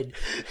bed.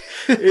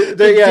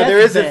 There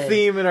is a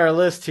theme in our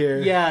list here.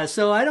 Yeah,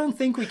 so I don't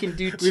think we can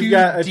do 2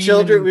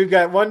 We've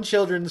got 1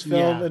 children's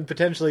film and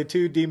potentially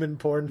 2 demon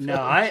porn films.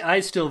 No,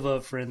 I still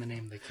vote for In the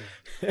Name of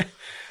the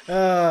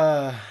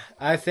King.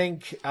 I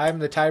think I'm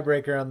the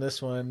tiebreaker on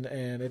this one,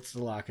 and it's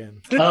The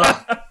Lock-In.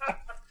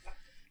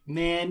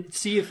 Man,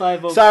 see if I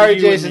vote Sorry,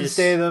 for you Jason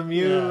Statham.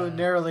 You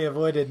narrowly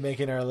avoided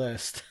making our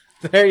list.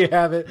 There you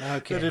have it.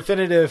 Okay. The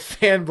definitive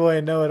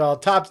fanboy know-it-all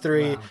top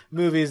 3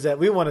 movies that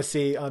we want to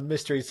see on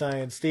Mystery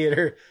Science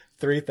Theater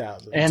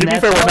 3000. And to be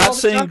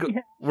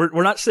fair,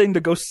 we're not saying to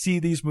go see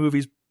these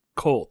movies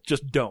cold.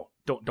 Just don't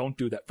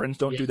do that. Friends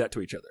don't do that to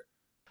each other.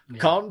 Yeah.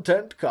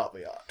 Content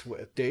caveat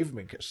with Dave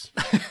Minkus.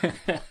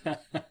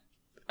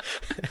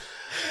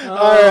 All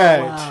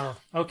right. Wow.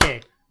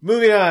 Okay.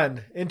 Moving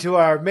on into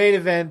our main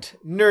event,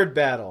 Nerd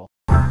Battle.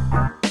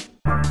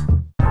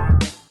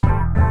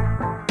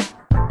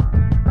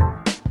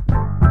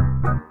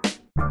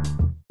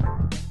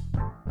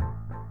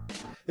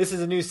 This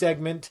is a new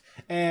segment,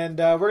 and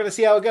we're going to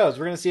see how it goes.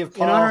 We're going to see if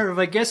Paul... In honor of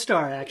a guest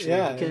star,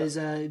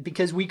 actually,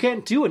 because we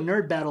can't do a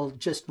nerd battle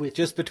just with...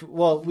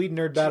 Well, we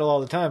nerd battle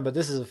all the time, but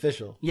this is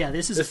official. Yeah,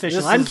 this is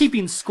official. I'm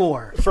keeping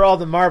score. For all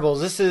the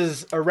marbles, this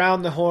is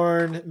Around the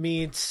Horn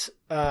meets...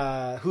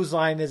 whose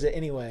line is it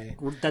anyway?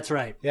 That's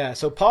right. Yeah,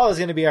 so Paul is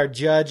going to be our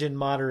judge and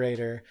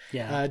moderator.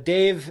 Yeah.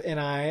 Dave and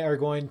I are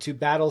going to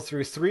battle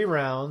through 3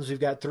 rounds. We've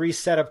got 3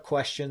 setup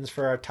questions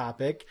for our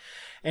topic.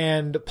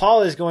 And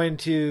Paul is going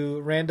to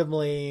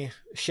randomly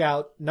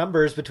shout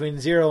numbers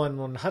between 0 and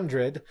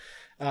 100.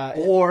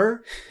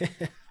 Or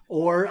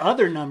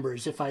other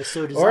numbers if I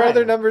so desire. Or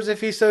other numbers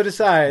if he so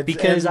decides.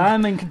 Because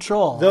I'm in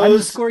control. I'm the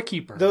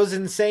scorekeeper. Those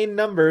insane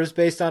numbers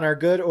based on our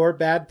good or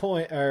bad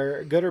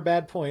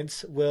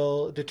points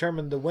will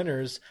determine the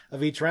winners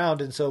of each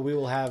round. And so we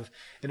will have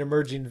an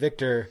emerging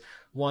victor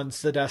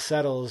once the dust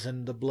settles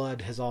and the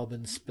blood has all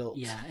been spilt.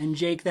 Yeah, and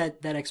Jake,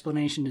 that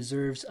explanation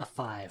deserves a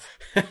 5.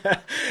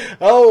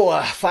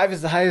 5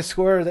 is the highest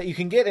score that you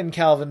can get in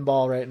Calvin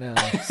Ball right now.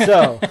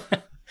 So,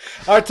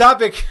 our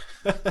topic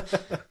of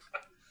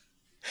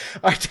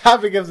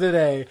the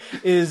day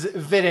is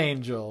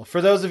VidAngel.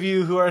 For those of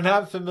you who are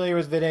not familiar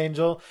with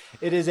VidAngel,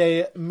 it is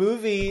a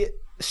movie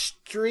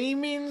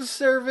streaming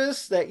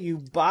service that you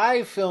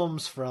buy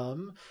films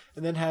from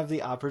and then have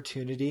the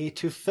opportunity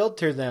to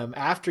filter them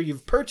after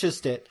you've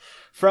purchased it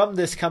from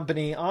this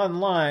company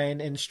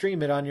online and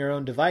stream it on your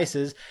own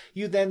devices.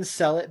 You then have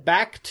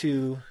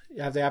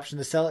the option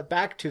to sell it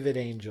back to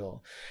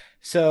VidAngel.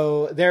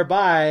 So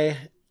thereby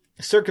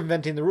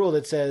circumventing the rule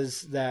that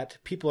says that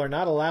people are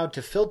not allowed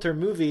to filter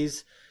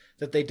movies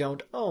that they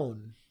don't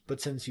own. But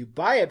since you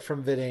buy it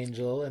from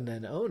VidAngel and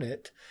then own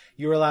it,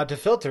 you're allowed to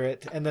filter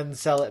it and then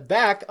sell it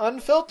back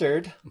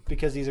unfiltered,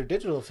 because these are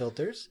digital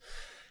filters,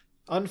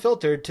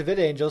 unfiltered to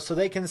VidAngel so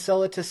they can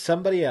sell it to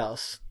somebody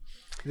else.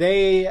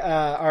 They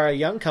are a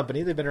young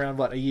company. They've been around,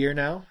 a year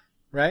now,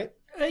 right?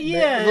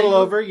 Yeah. A little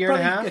over a year and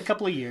a half. A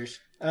couple of years.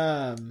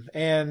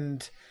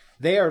 And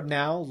they are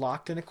now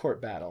locked in a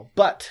court battle.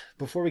 But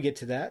before we get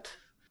to that...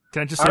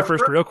 Can I just say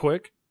first real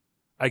quick?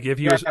 I give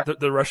you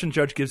the Russian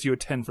judge gives you a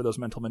 10 for those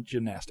mental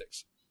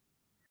gymnastics.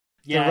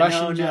 Yeah, the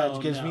Russian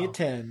judge gives me a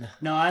 10.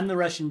 No, I'm the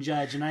Russian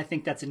judge, and I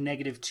think that's a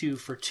 -2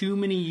 for too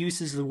many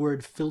uses of the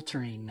word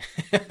filtering.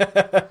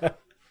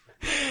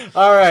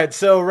 All right,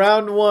 so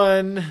round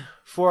 1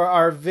 for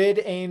our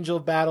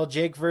VidAngel battle,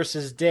 Jake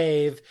versus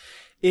Dave.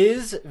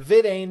 Is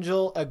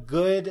VidAngel a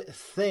good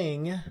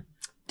thing?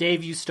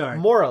 Dave, you start.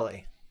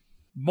 Morally.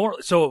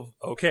 So,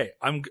 okay,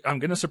 I'm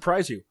going to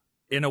surprise you.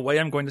 In a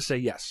way, I'm going to say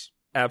yes.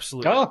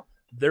 Absolutely. Oh.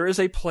 There is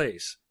a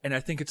place, and I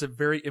think it's a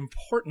very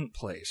important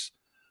place,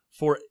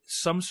 for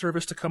some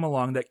service to come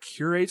along that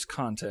curates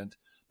content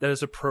that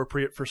is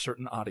appropriate for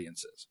certain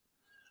audiences.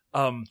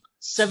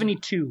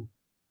 72.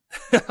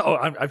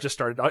 I've just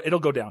started. It'll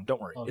go down. Don't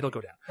worry. Okay. It'll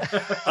go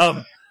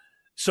down.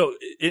 So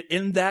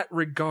in that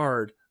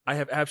regard, I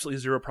have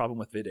absolutely zero problem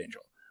with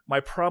VidAngel.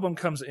 My problem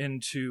comes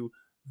into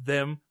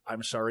them,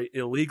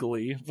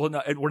 illegally. Well,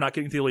 no, we're not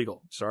getting to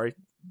illegal. Sorry.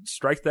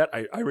 Strike that.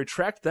 I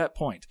retract that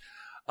point.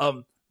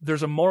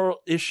 There's a moral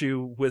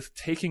issue with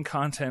taking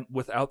content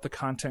without the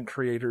content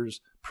creator's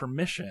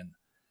permission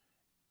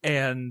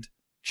and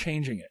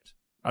changing it.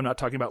 I'm not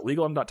talking about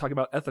legal. I'm not talking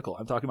about ethical.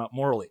 I'm talking about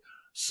morally.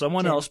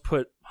 Someone else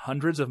put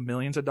hundreds of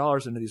millions of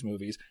dollars into these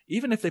movies,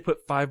 even if they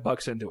put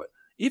 $5 into it.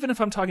 Even if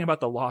I'm talking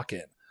about the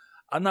lock-in,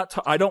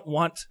 I don't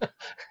want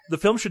the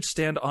film should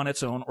stand on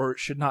its own, or it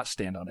should not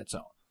stand on its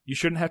own. You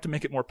shouldn't have to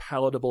make it more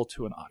palatable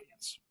to an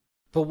audience.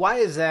 But why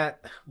is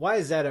that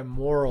a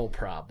moral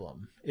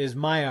problem, is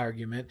my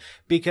argument.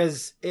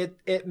 Because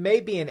it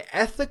may be an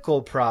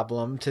ethical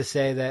problem to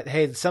say that,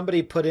 hey,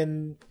 somebody put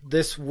in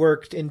this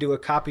work into a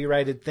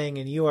copyrighted thing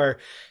and you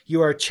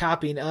are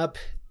chopping up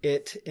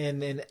it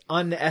in an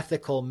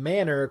unethical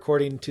manner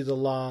according to the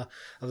law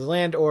of the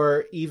land,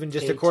 or even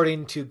just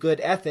according to good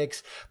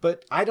ethics.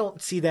 But I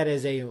don't see that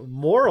as a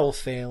moral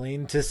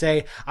failing to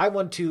say, I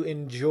want to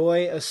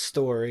enjoy a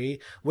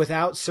story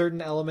without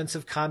certain elements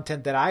of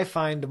content that I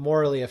find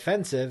morally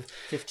offensive.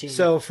 15.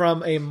 So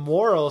from a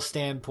moral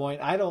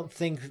standpoint, I don't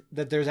think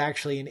that there's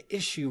actually an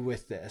issue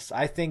with this.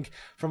 I think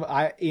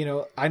I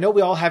know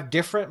we all have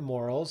different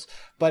morals,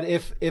 but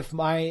if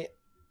my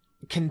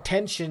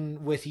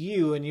contention with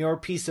you and your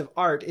piece of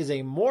art is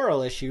a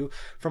moral issue,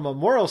 from a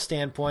moral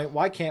standpoint,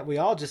 why can't we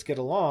all just get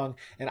along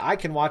and I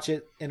can watch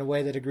it in a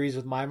way that agrees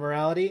with my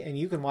morality and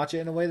you can watch it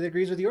in a way that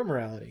agrees with your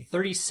morality?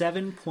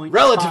 37.5.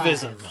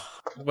 Relativism.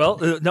 Well,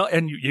 no,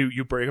 and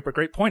you bring up a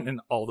great point in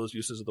all those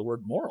uses of the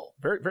word moral.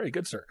 Very, very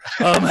good, sir.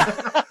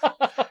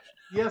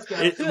 Yes,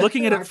 guys.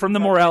 Looking at it from the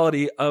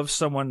morality of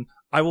someone,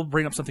 I will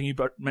bring up something you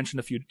mentioned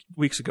a few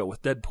weeks ago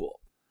with Deadpool.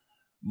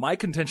 My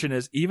contention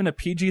is even a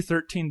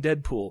PG-13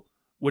 Deadpool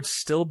would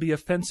still be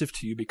offensive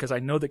to you because I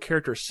know the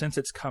character since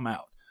it's come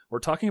out. We're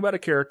talking about a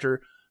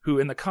character who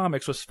in the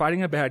comics was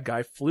fighting a bad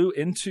guy, flew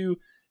into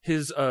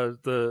his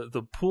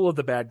the pool of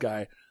the bad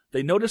guy.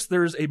 They notice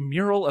there's a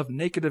mural of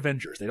naked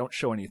Avengers. They don't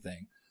show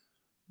anything.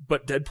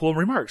 But Deadpool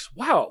remarks,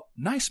 "Wow,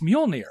 nice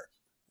Mjolnir."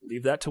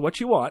 Leave that to what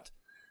you want.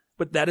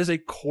 But that is a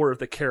core of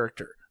the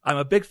character. I'm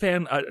a big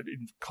fan.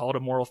 Call it a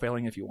moral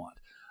failing if you want.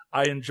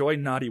 I enjoy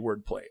naughty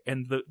wordplay.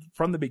 And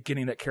from the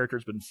beginning, that character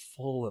has been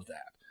full of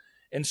that.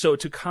 And so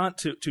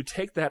to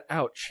take that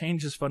out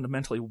changes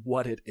fundamentally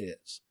what it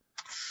is.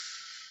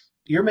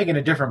 You're making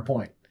a different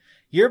point.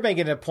 You're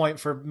making a point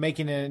for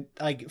making it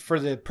like for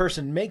the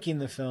person making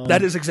the film.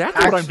 That is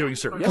exactly what I'm doing,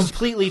 sir. Yes.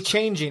 Completely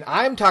changing.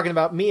 I'm talking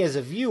about me as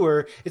a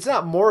viewer. It's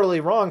not morally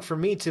wrong for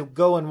me to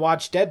go and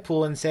watch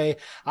Deadpool and say,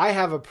 I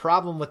have a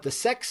problem with the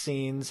sex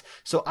scenes,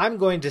 so I'm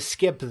going to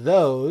skip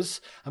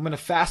those. I'm going to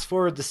fast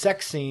forward the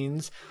sex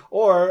scenes,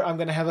 or I'm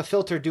going to have a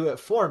filter do it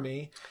for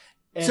me.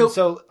 And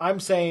so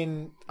I'm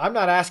saying, I'm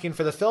not asking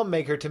for the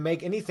filmmaker to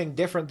make anything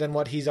different than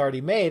what he's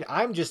already made.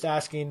 I'm just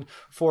asking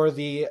for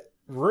the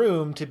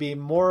room to be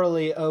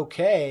morally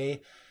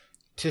okay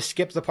to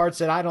skip the parts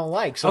that I don't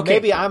like. So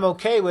maybe I'm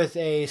okay with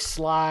a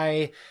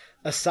sly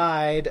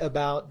aside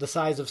about the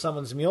size of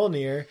someone's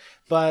Mjolnir,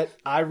 but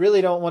I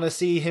really don't want to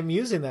see him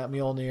using that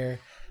Mjolnir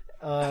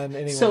on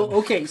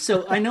anyone.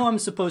 So I know I'm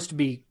supposed to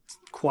be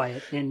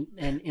quiet and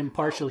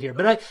impartial here,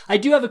 but I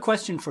do have a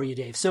question for you,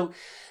 Dave. So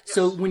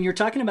when you're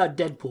talking about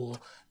Deadpool,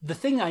 the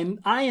thing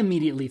I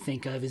immediately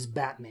think of is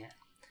Batman.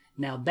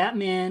 Now,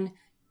 Batman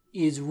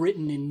is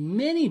written in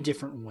many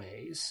different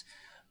ways.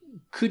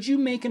 Could you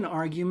make an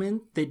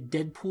argument that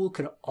Deadpool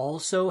could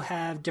also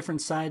have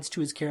different sides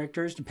to his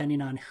characters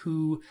depending on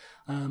who,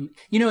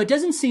 it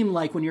doesn't seem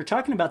like when you're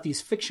talking about these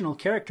fictional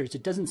characters,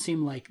 it doesn't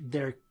seem like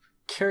their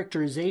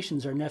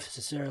characterizations are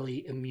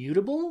necessarily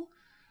immutable.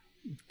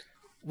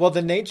 Well,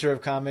 the nature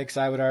of comics,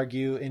 I would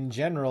argue, in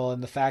general,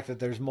 and the fact that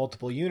there's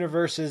multiple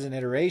universes and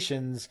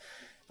iterations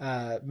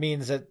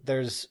means that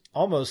there's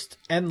almost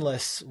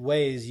endless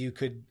ways you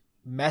could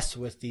mess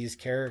with these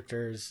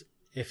characters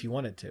if you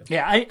wanted to.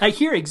 Yeah, I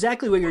hear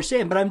exactly what you're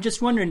saying, but I'm just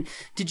wondering,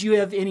 did you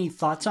have any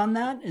thoughts on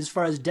that as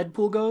far as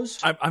Deadpool goes?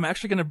 I'm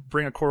actually going to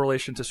bring a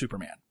correlation to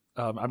Superman.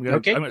 I'm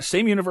going to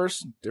same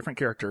universe, different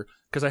character,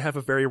 because I have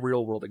a very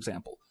real world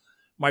example.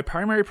 My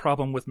primary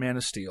problem with Man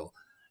of Steel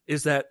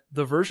is that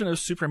the version of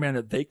Superman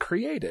that they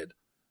created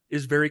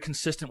is very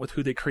consistent with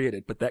who they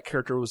created, but that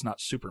character was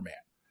not Superman.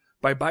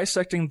 By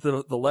bisecting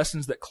the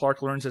lessons that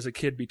Clark learns as a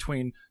kid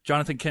between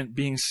Jonathan Kent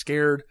being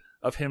scared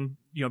of him,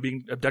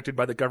 being abducted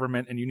by the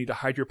government and you need to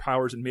hide your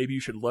powers and maybe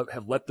you should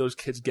have let those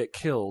kids get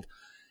killed.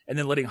 And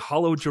then letting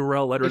Hollow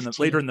Jor-El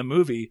later in the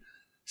movie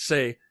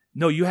say,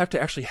 no, you have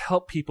to actually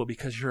help people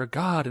because you're a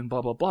god and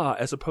blah, blah, blah,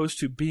 as opposed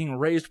to being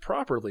raised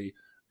properly,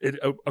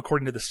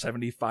 according to the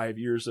 75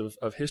 years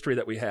of history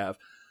that we have,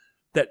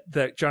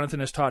 that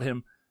Jonathan has taught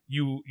him,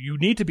 you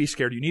need to be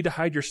scared. You need to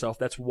hide yourself.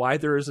 That's why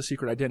there is a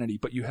secret identity,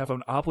 but you have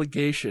an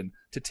obligation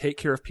to take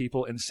care of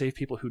people and save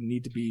people who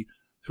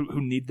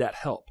need that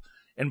help.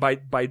 And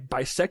by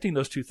bisecting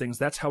those two things,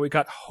 that's how we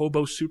got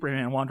hobo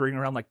Superman wandering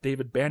around like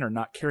David Banner,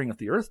 not caring if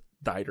the Earth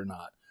died or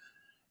not.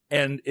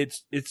 And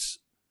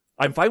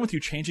I'm fine with you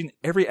changing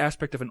every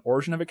aspect of an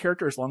origin of a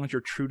character as long as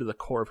you're true to the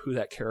core of who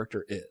that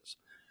character is.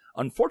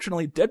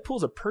 Unfortunately,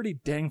 Deadpool's a pretty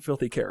dang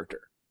filthy character.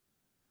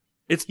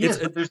 But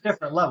there's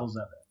different levels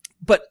of it.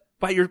 But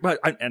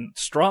and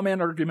straw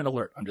man argument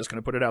alert. I'm just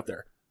going to put it out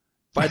there.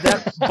 By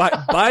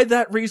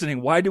that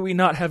reasoning, why do we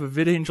not have a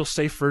VidAngel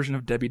safe version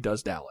of Debbie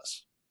Does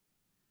Dallas?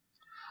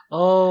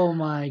 Oh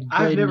my goodness.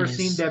 I've never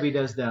seen Debbie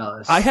Does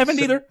Dallas. I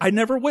haven't either. I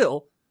never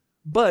will.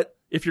 But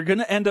if you're going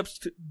to end up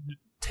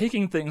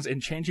taking things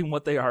and changing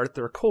what they are at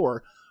their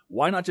core,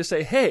 why not just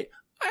say, hey,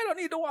 I don't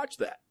need to watch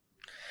that?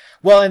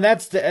 Well, and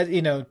that's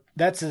the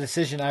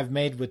decision I've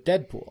made with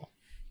Deadpool,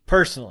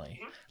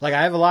 personally. Like,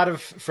 I have a lot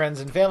of friends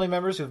and family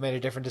members who've made a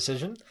different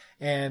decision,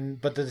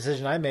 but the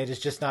decision I made is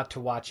just not to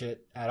watch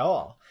it at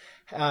all.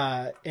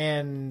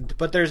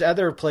 But there's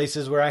other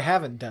places where I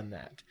haven't done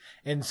that.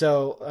 And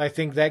so I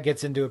think that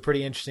gets into a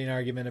pretty interesting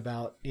argument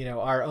about,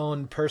 our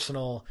own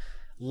personal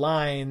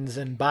lines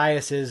and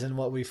biases and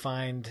what we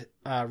find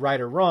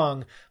right or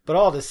wrong. But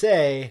all to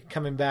say,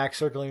 coming back,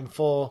 circling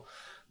full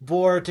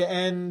bore to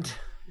end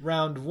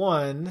round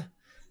one.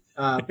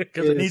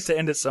 Because it needs to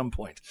end at some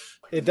point.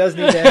 It does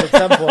need to end at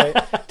some point.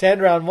 To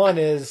end round one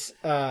is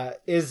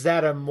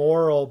that a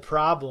moral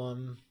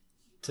problem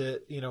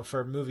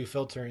for movie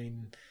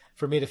filtering,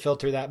 for me to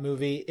filter that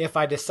movie if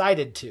I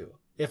decided to?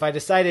 If I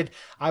decided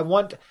I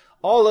want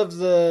all of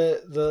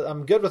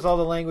I'm good with all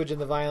the language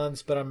and the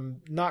violence, but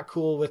I'm not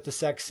cool with the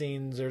sex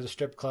scenes or the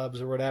strip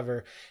clubs or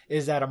whatever,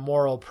 is that a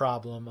moral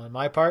problem on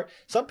my part?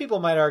 Some people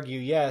might argue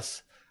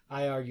yes.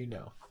 I argue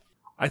no.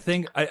 I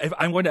think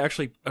I'm going to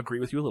actually agree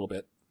with you a little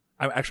bit.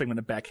 I'm going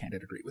to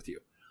backhanded agree with you.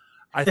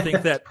 I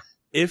think that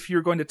if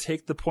you're going to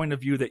take the point of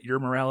view that your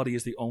morality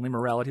is the only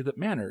morality that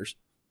matters,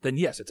 then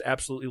yes, it's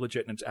absolutely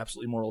legit and it's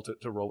absolutely moral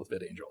to roll with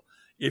VidAngel.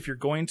 if you're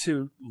going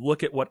to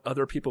look at what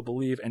other people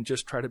believe and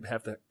just try to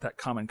have that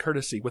common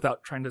courtesy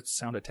without trying to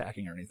sound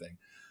attacking or anything,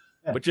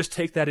 but just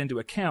take that into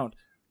account,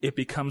 it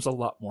becomes a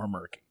lot more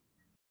murky.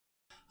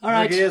 All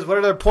right. What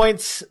are their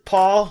points,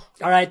 Paul?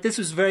 All right. This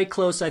was very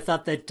close. I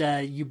thought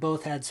that you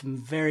both had some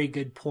very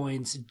good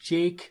points.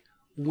 Jake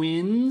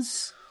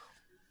wins.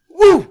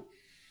 Woo!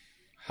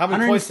 How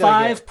many points did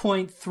I get?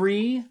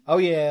 105.3 Oh,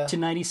 yeah. to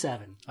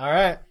 97. All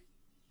right.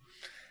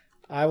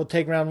 I will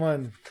take round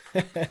one.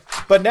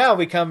 But now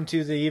we come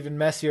to the even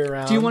messier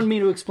round. Do you want me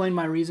to explain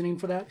my reasoning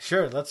for that?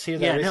 Sure. Let's hear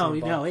that. Yeah,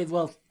 no.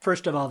 Well,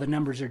 first of all, the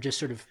numbers are just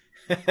sort of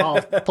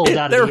all pulled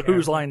out of the air. They're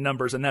Who's Line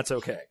numbers, and that's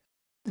okay.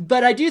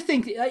 But I do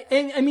think,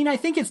 I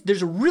think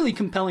there's a really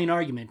compelling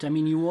argument. I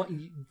mean, you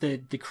want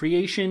the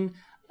creation.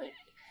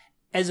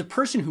 As a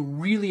person who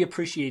really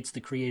appreciates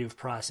the creative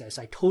process,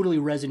 I totally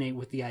resonate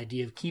with the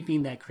idea of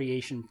keeping that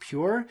creation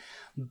pure.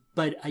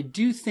 But I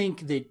do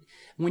think that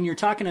when you're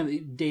talking to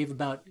Dave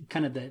about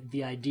kind of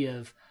the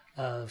idea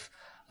of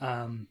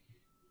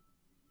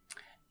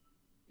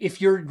if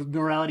your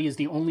morality is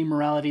the only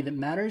morality that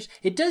matters,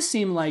 it does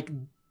seem like,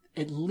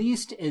 at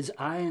least as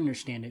I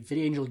understand it,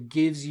 VidAngel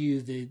gives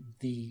you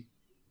the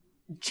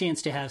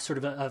chance to have sort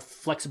of a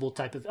flexible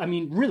type of, I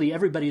mean, really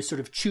everybody is sort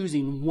of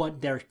choosing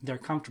what they're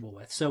comfortable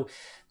with. So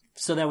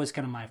that was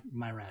kind of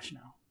my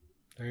rationale.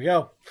 There you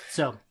go.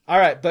 So, all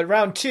right. But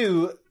round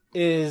two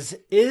is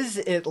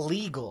it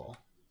legal?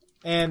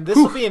 And this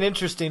will be an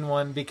interesting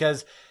one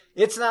because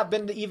it's not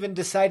been even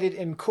decided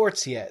in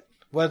courts yet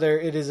whether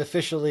it is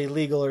officially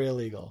legal or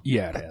illegal.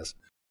 Yeah, it has.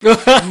 No,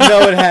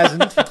 it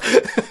hasn't.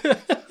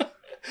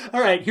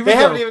 All right. Here we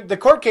go. The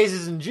court case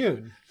is in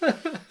June. All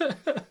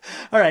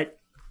right.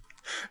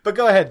 But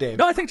go ahead, Dave.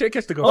 No, I think Jake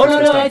gets to go. Oh,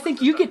 no, I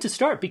think you get to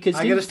start because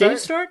Dave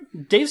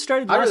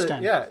started last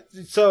time. Yeah.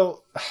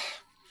 So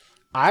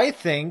I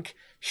think,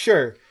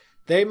 sure,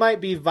 they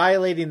might be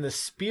violating the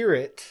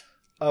spirit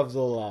of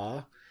the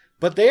law,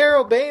 but they are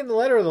obeying the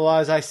letter of the law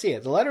as I see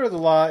it. The letter of the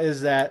law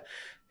is that,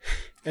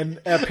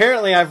 and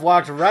apparently I've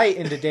walked right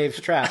into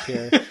Dave's trap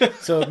here.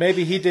 So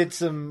maybe he did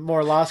some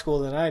more law school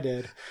than I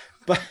did.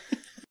 But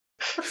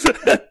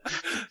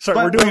sorry,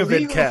 we're doing a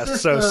vidcast,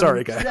 so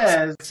sorry, guys.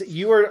 Says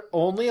you are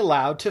only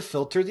allowed to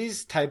filter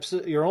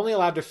you're only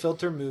allowed to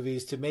filter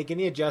movies to make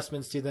any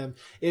adjustments to them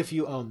if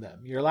you own them.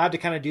 You're allowed to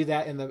kind of do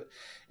that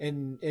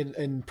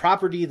in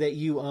property that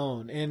you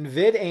own. And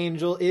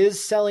VidAngel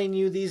is selling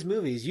you these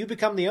movies. You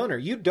become the owner.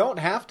 You don't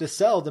have to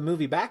sell the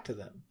movie back to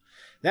them.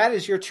 That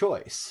is your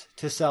choice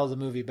to sell the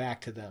movie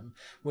back to them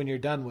when you're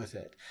done with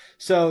it.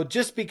 So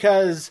just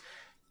because,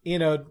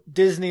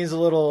 Disney's a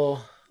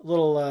little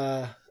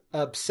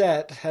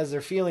upset, has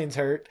their feelings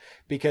hurt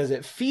because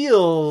it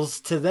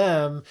feels to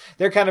them,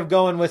 they're kind of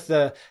going with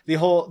the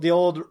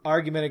old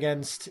argument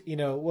against,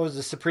 what was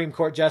the Supreme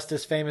Court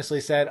justice famously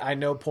said, I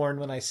know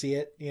porn when I see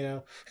it,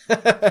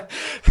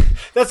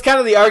 That's kind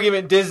of the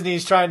argument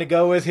Disney's trying to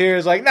go with here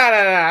is like, no,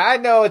 I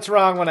know it's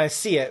wrong when I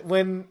see it.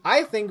 When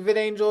I think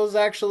VidAngel is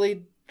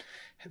actually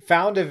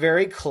found a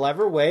very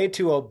clever way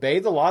to obey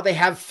the law. They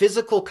have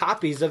physical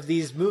copies of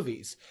these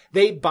movies.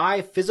 They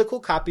buy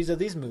physical copies of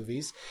these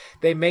movies.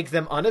 They make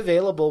them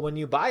unavailable when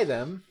you buy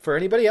them for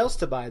anybody else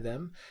to buy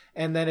them.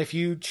 And then if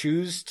you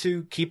choose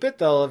to keep it,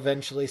 they'll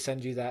eventually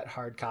send you that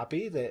hard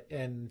copy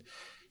and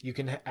you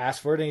can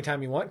ask for it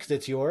anytime you want because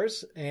it's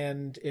yours.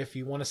 And if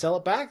you want to sell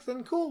it back,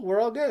 then cool. We're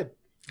all good.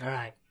 All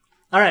right.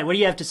 What do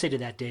you have to say to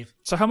that, Dave?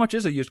 So how much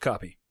is a used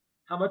copy?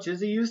 How much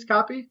is a used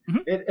copy?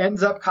 Mm-hmm. It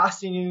ends up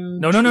costing you...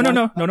 No.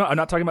 I'm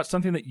not talking about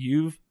something that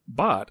you've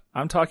bought.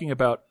 I'm talking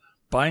about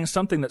buying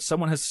something that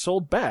someone has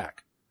sold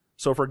back.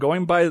 So if we're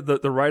going by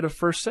the right of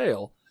first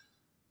sale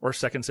or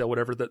second sale,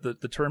 whatever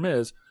the term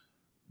is,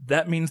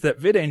 that means that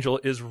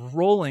VidAngel is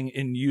rolling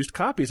in used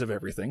copies of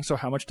everything. So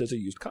how much does a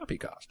used copy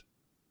cost?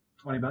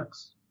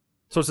 $20.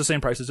 So it's the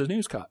same price as a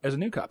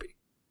new copy.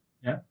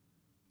 Yeah.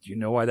 Do you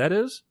know why that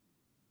is?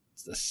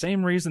 It's the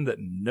same reason that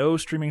no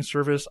streaming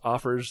service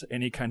offers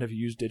any kind of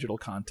used digital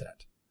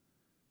content.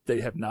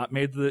 They have not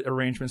made the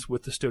arrangements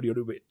with the studio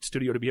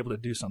to be able to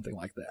do something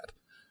like that.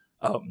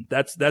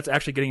 That's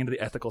actually getting into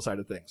the ethical side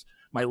of things.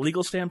 My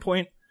legal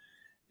standpoint,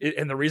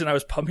 and the reason I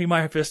was pumping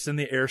my fists in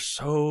the air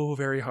so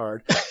very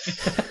hard,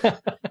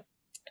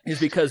 is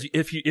because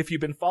if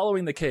you've been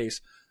following the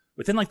case,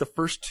 within like the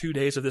first 2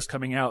 days of this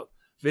coming out,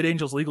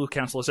 VidAngel's legal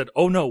counsel has said,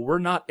 "Oh no, we're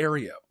not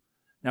Aereo."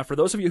 Now, for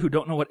those of you who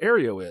don't know what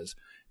Aereo is,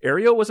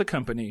 Aereo was a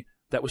company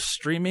that was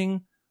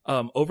streaming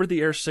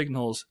over-the-air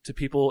signals to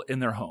people in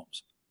their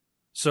homes.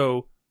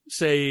 So,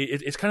 say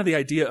it's kind of the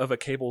idea of a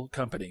cable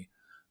company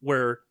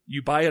where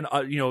you buy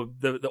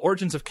the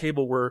origins of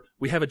cable were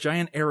we have a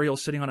giant aerial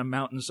sitting on a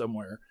mountain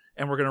somewhere,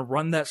 and we're going to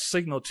run that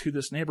signal to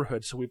this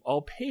neighborhood. So we've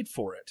all paid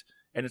for it,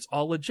 and it's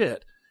all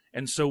legit,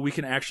 and so we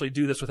can actually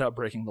do this without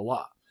breaking the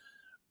law.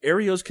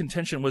 Aereo's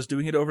contention was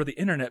doing it over the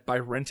internet by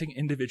renting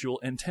individual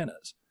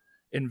antennas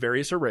in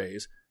various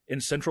arrays in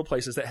central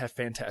places that have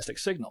fantastic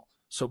signal.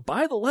 So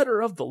by the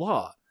letter of the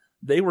law,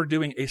 they were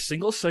doing a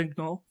single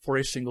signal for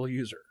a single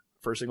user,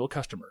 for a single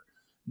customer.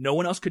 No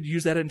one else could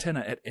use that antenna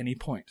at any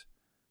point.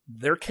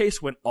 Their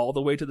case went all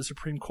the way to the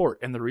Supreme Court,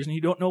 and the reason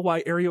you don't know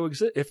why Aereo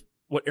exists, if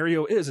what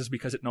Aereo is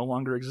because it no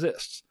longer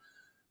exists.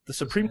 The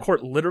Supreme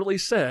Court literally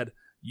said,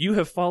 you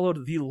have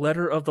followed the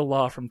letter of the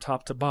law from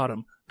top to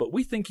bottom, but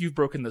we think you've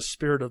broken the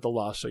spirit of the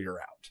law, so you're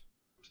out.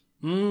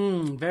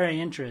 Very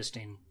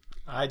interesting.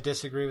 I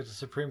disagree with the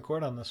Supreme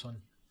Court on this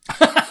one.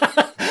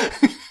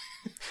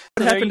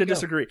 I happen to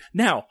disagree.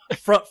 Now,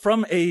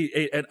 from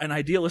an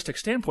idealistic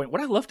standpoint,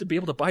 would I love to be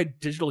able to buy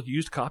digital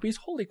used copies?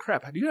 Holy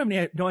crap. Do you have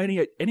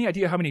any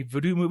idea how many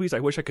Voodoo movies I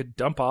wish I could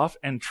dump off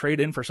and trade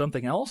in for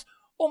something else?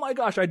 Oh my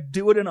gosh, I'd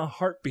do it in a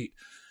heartbeat.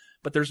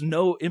 But there's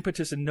no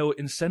impetus and no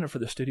incentive for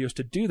the studios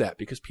to do that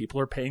because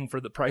people are paying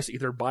for the price,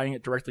 either buying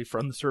it directly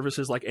from the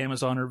services like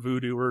Amazon or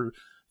Voodoo or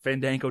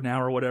Fandango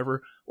now or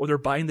whatever, or they're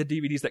buying the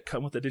DVDs that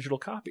come with the digital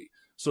copy.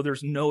 So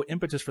there's no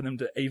impetus for them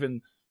to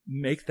even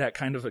make that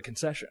kind of a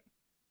concession.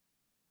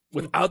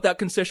 Without that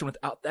concession,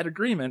 without that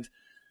agreement,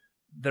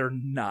 they're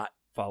not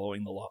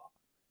following the law.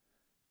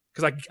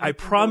 Because I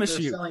promise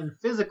you, selling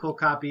physical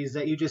copies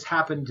that you just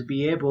happen to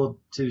be able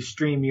to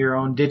stream your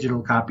own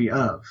digital copy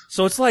of.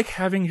 So it's like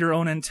having your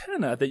own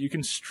antenna that you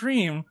can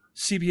stream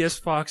CBS,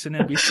 Fox, and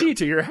NBC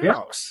to your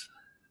house.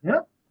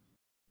 Yep.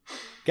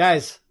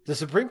 Guys, the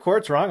Supreme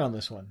Court's wrong on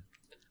this one.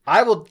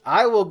 I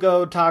will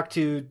go talk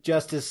to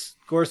Justice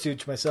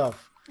Gorsuch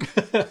myself.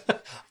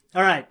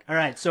 All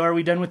right. So are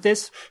we done with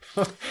this?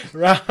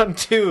 Round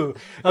 2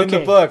 in the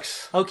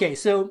books. Okay,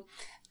 so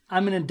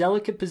I'm in a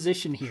delicate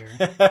position here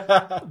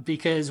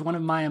because one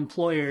of my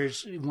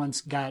employers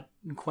once got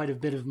quite a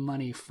bit of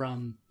money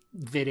from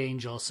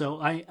VidAngel.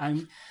 So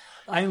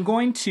I'm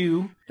going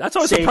to. That's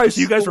why I'm surprised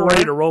you guys were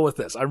ready to roll with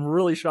this. I'm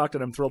really shocked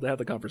and I'm thrilled to have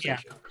the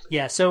conversation.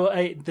 Yeah. So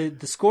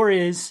the score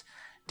is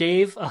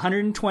Dave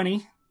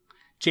 120,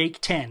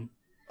 Jake 10.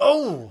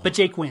 Oh, but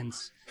Jake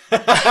wins.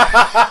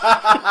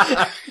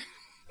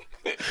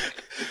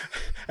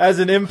 As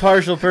an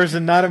impartial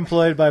person not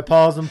employed by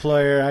Paul's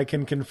employer, I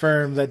can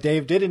confirm that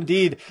Dave did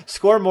indeed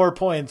score more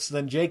points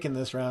than Jake in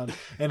this round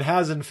and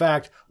has, in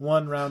fact,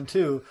 won round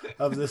 2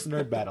 of this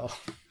nerd battle.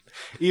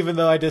 Even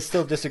though I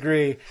still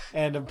disagree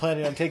and I'm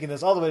planning on taking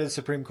this all the way to the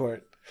Supreme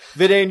Court.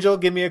 VidAngel,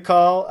 give me a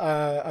call.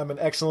 I'm an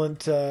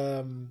excellent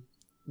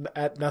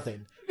at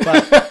nothing.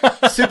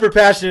 But super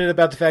passionate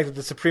about the fact that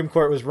the Supreme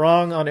Court was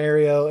wrong on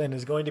Aereo and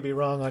is going to be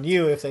wrong on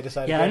you if they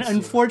decide against you.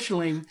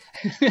 Unfortunately.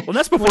 Well,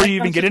 that's before you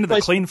even get into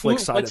the clean flick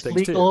side of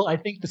things, legal, too. I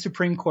think the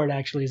Supreme Court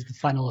actually is the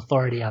final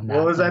authority on that.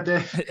 What was that,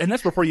 Dave? And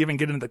that's before you even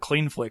get into the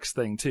clean flicks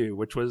thing, too,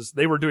 which was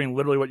they were doing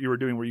literally what you were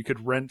doing where you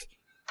could rent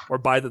or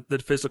buy the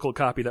physical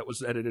copy that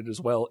was edited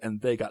as well,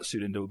 and they got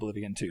sued into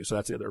oblivion, too. So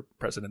that's the other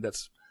precedent that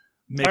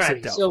makes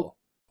it doubtful.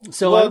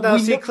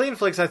 Clean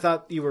flicks I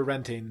thought you were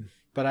renting.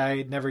 But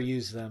I never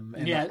used them,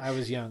 and I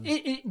was young.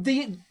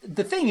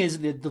 The thing is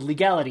that the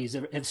legalities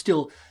have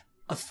still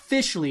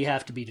officially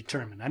have to be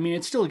determined. I mean,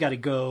 it's still got to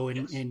go,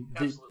 and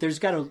there's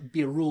got to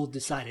be a rule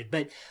decided.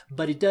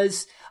 But it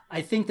does.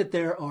 I think that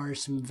there are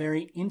some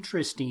very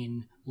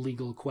interesting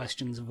legal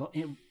questions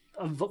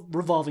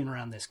revolving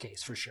around this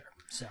case for sure.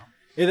 So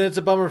it's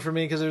a bummer for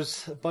me because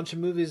there's a bunch of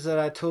movies that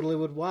I totally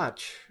would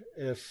watch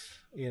if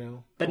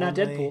but not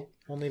Deadpool.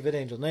 Only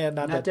VidAngel. No,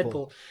 not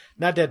Deadpool.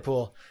 Not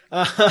Deadpool.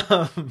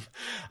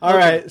 All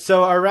right.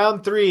 So our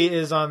round 3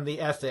 is on the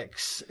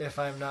ethics, if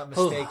I'm not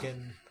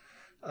mistaken,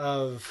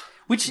 of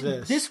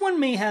this one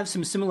may have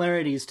some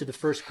similarities to the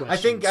first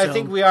question. I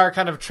think we are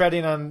kind of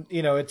treading on.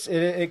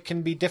 It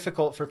can be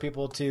difficult for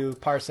people to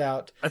parse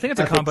out. I think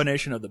it's a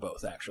combination of the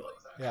both, actually.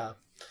 Yeah.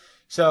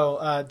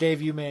 So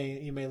Dave, you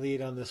may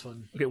lead on this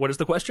one. Okay. What is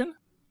the question?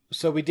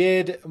 So we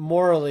did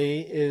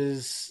morally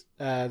is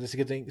this is a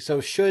good thing.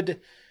 So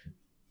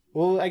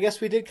I guess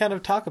we did kind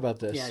of talk about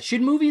this. Yeah.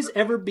 Should movies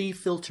ever be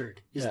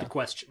filtered is the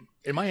question.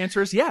 And my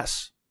answer is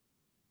yes.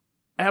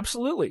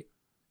 Absolutely.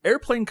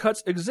 Airplane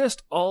cuts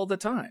exist all the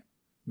time.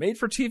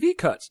 Made-for-TV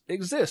cuts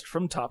exist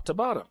from top to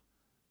bottom.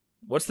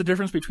 What's the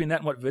difference between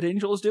that and what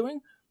VidAngel is doing?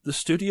 The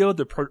studio,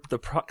 the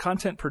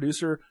content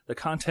producer, the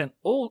content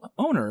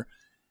owner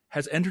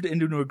has entered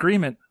into an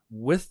agreement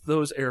with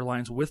those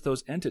airlines, with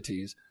those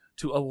entities,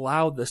 to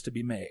allow this to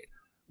be made.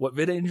 What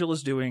VidAngel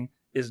is doing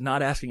is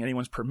not asking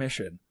anyone's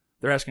permission.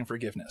 They're asking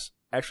forgiveness.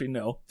 Actually,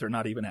 no, they're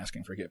not even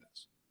asking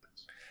forgiveness.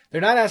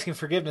 They're not asking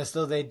forgiveness,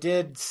 though they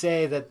did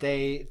say that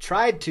they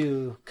tried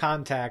to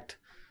contact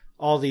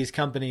all these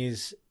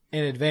companies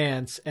in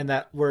advance and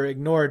that were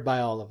ignored by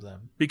all of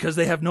them. Because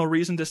they have no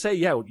reason to say,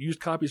 used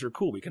copies are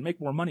cool. We can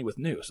make more money with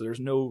new. So there's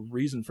no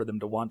reason for them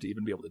to want to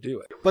even be able to do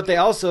it. But they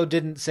also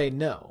didn't say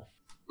no.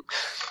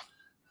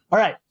 All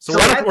right. So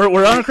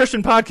we're on a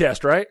Christian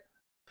podcast, right?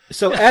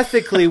 So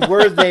ethically,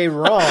 were they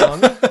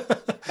wrong?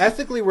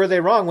 Ethically, were they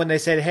wrong when they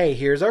said, hey,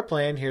 here's our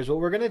plan, here's what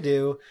we're going to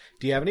do.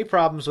 Do you have any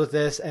problems with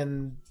this?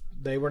 And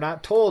they were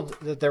not told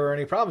that there were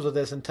any problems with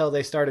this until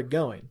they started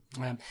going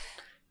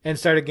and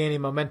started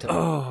gaining momentum.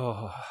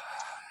 Oh.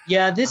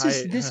 Yeah, this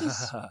is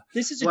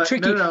a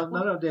tricky...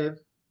 No, Dave.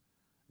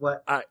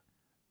 What?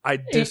 I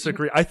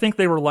disagree. I think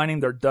they were lining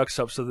their ducks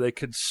up so they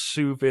could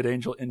sue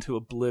VidAngel into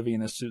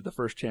oblivion as soon as the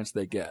first chance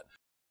they get.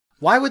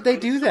 Why would they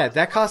do that?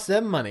 That costs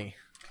them money.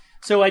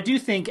 So I do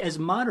think, as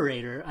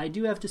moderator, I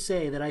do have to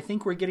say that I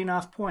think we're getting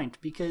off point,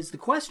 because the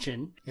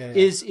question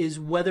is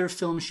whether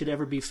films should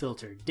ever be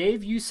filtered.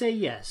 Dave, you say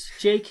yes.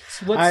 Jake,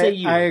 what say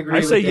you? I agree.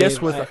 I say yes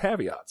Dave. with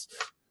caveats.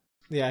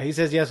 Yeah, he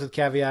says yes with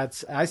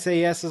caveats. I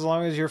say yes as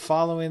long as you're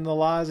following the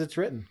law as it's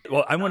written.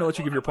 Well, I want to let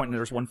you give your point, and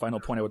there's one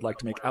final point I would like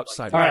to make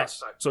outside of All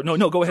this. So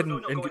no, go ahead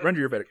and render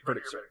your verdict,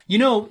 sir. You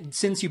know,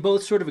 since you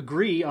both sort of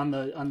agree on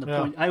the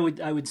point,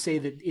 I would say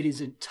that it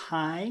is a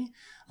tie.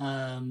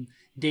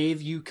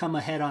 Dave, you come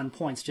ahead on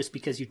points just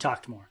because you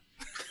talked more.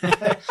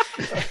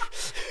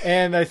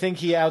 And I think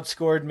he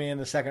outscored me in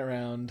the second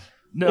round.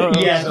 No,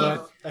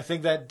 so I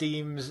think that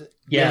deems.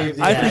 I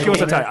think it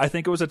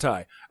was a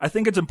tie. I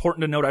think it's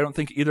important to note, I don't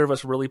think either of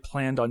us really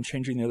planned on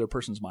changing the other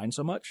person's mind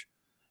so much.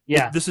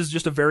 Yeah, this is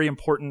just a very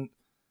important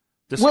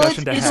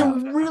discussion to have.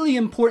 It's a really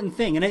important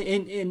thing,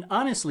 and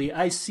honestly,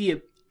 I see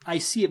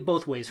it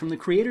both ways. From the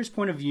creator's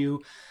point of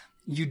view,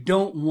 you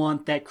don't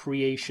want that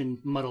creation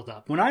muddled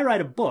up. When I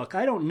write a book,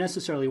 I don't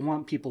necessarily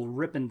want people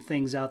ripping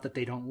things out that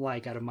they don't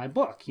like out of my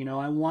book. You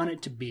know, I want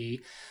it to be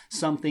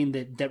something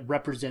that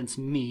represents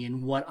me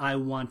and what I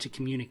want to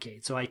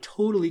communicate. So I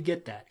totally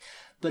get that.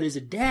 But as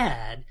a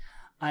dad,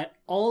 I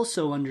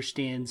also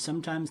understand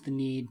sometimes the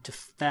need to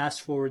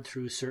fast forward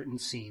through certain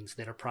scenes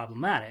that are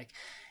problematic.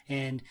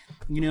 And,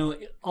 you know,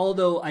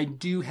 although I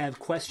do have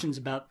questions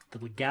about the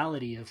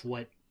legality of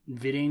what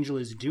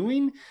VidAngel is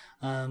doing,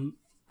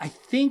 I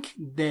think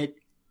that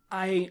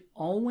I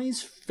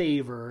always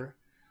favor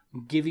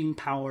giving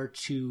power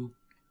to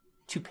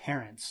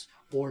parents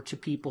or to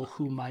people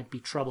who might be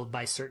troubled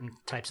by certain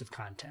types of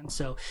content.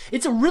 So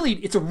it's a really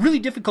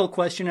difficult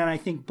question, and I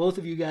think both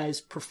of you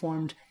guys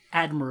performed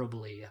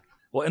admirably.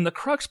 Well, and the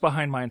crux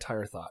behind my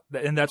entire thought,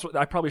 and that's what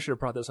I probably should have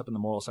brought this up in the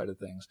moral side of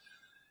things,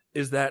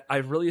 is that I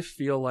really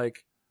feel like,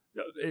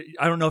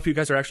 I don't know if you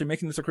guys are actually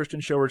making this a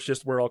Christian show or it's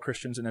just we're all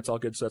Christians and it's all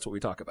good, so that's what we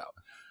talk about.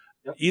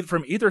 Yep.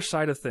 From either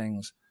side of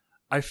things,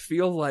 I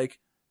feel like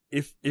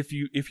if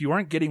you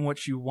aren't getting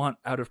what you want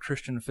out of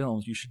Christian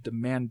films, you should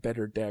demand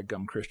better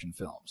dadgum Christian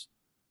films.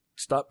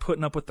 Stop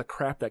putting up with the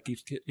crap that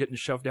keeps getting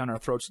shoved down our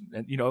throats.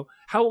 And, you know,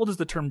 how old is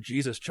the term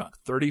Jesus chunk?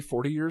 30,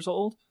 40 years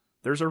old?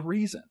 There's a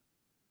reason.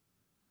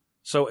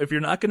 So if you're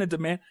not going to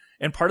demand,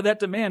 and part of that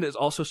demand is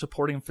also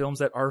supporting films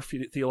that are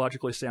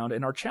theologically sound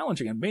and are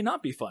challenging and may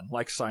not be fun,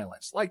 like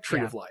Silence, like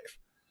Tree of Life.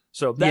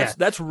 So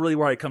that's really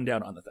where I come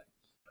down on the thing.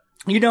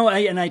 You know,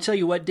 I tell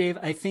you what, Dave,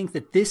 I think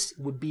that this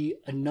would be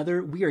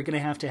we are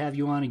going to have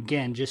you on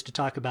again just to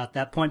talk about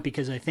that point,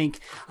 because I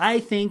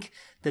think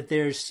that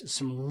there's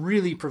some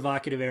really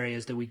provocative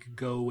areas that we could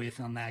go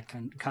with on that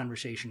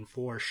conversation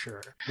for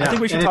sure. Yeah. I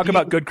think we should talk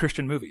about good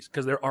Christian movies,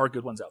 because there are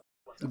good ones out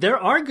there. There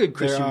are good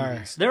Christian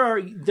movies. There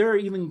are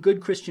even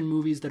good Christian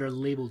movies that are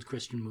labeled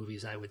Christian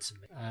movies, I would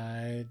submit.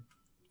 I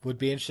would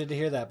be interested to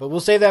hear that, but we'll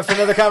save that for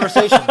another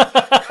conversation.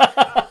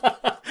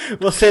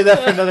 We'll save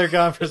that for another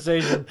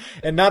conversation,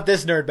 and not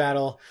this nerd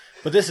battle,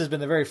 but this has been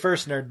the very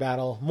first nerd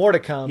battle. More to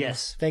come.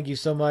 Yes. Thank you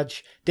so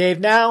much, Dave.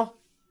 Now,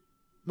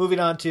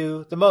 moving on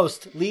to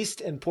the least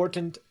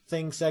important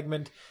thing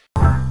segment.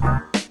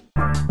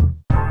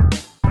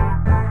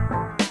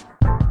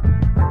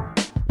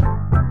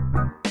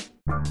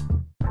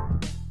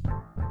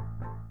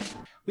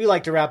 We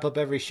like to wrap up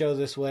every show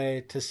this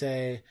way to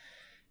say,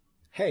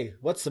 hey,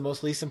 what's the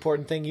least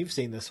important thing you've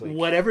seen this week?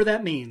 Whatever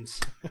that means.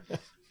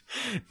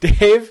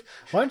 Dave,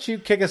 why don't you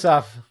kick us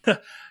off?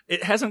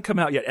 It hasn't come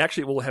out yet.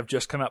 Actually, it will have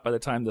just come out by the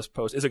time this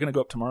post. Is it going to go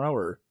up tomorrow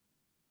or?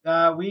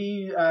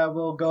 We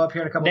will go up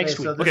here in a couple next days.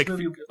 week. So this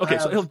movie,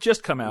 so it'll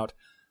just come out.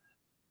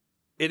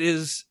 It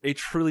is a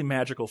truly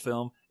magical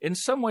film. In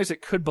some ways,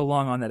 it could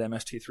belong on that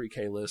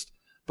MST3K list,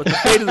 but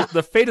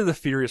the Fate of the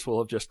Furious will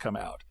have just come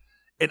out.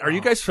 And are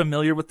you guys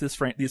familiar with this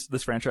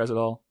franchise at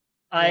all?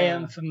 I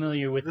am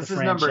familiar with the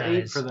franchise. This is number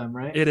 8 for them,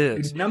 right? It is.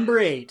 It's number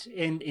 8,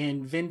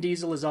 and Vin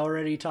Diesel is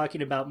already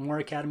talking about more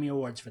Academy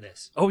Awards for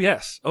this. Oh,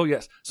 yes.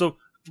 So,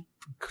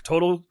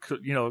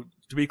 to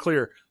be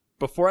clear,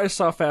 before I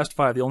saw Fast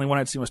 5, the only one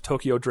I'd seen was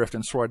Tokyo Drift,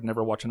 and swore I'd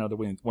never watch another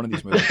one of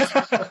these movies.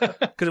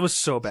 Because it was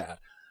so bad.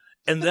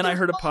 And then I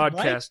heard a podcast.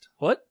 Right?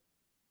 What?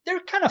 They're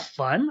kind of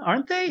fun,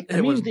 aren't they?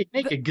 They make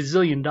 $1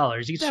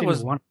 gazillion each single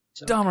one.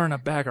 So. Dumber than a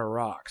bag of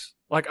rocks.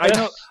 Like,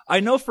 I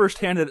know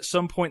firsthand that at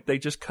some point they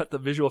just cut the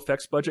visual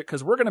effects budget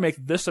because we're going to make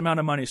this amount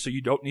of money so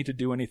you don't need to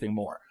do anything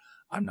more.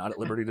 I'm not at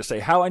liberty to say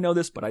how I know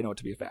this, but I know it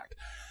to be a fact.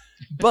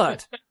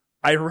 But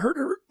I heard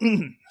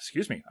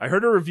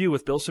a review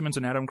with Bill Simmons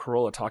and Adam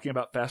Carolla talking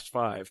about Fast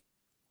 5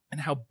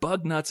 and how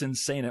bug nuts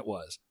insane it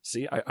was.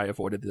 See, I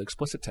avoided the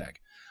explicit tag.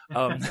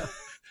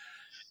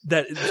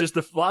 That just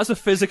the laws of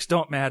physics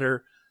don't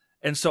matter.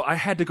 And so I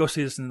had to go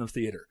see this in the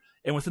theater.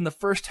 And within the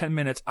first 10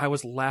 minutes, I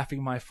was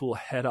laughing my fool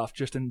head off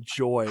just in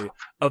joy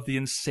of the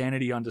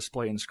insanity on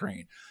display and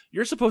screen.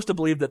 You're supposed to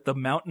believe that the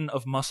mountain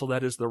of muscle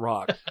that is The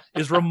Rock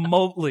is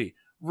remotely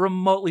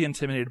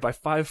intimidated by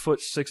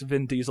 5'6"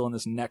 Vin Diesel in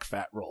this neck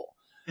fat role.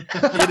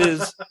 It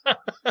is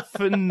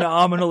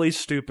phenomenally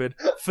stupid,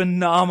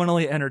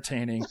 phenomenally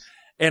entertaining.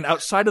 And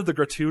outside of the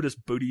gratuitous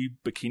booty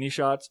bikini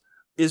shots,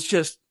 is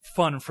just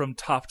fun from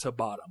top to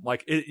bottom.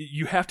 Like,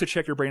 you have to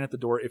check your brain at the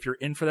door if you're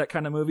in for that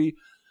kind of movie.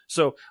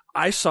 So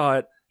I saw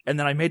it, and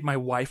then I made my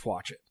wife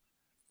watch it.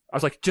 I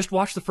was like, just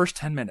watch the first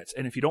 10 minutes,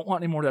 and if you don't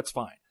want any more, that's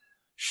fine.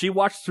 She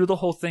watched through the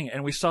whole thing,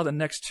 and we saw the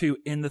next 2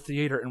 in the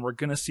theater, and we're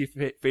going to see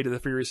Fate of the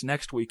Furious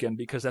next weekend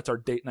because that's our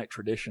date night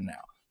tradition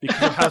now.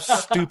 Because of how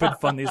stupid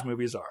fun these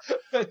movies are.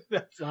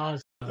 That's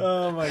awesome.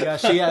 Oh my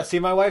gosh. Yeah, see,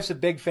 my wife's a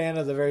big fan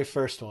of the very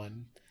first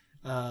one.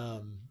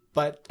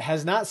 But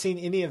has not seen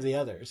any of the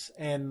others,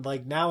 and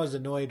like now is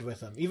annoyed with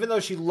them, even though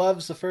she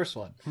loves the first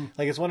one.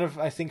 Like, it's one of,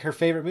 I think, her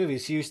favorite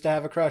movies. She used to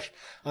have a crush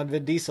on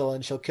Vin Diesel,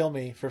 and she'll kill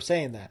me for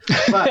saying that.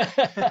 But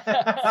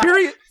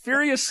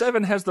Furious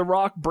 7 has The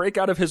Rock break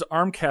out of his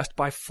arm cast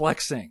by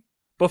flexing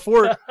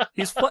before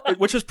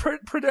which is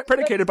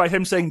predicated by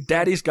him saying,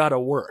 "Daddy's got to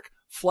work."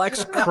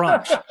 Flex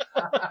crunch.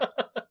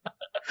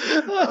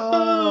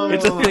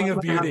 It's a thing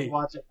of beauty.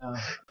 Watch it now.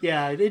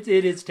 Yeah, it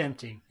is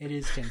tempting. It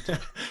is tempting.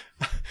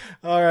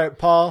 All right,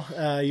 Paul,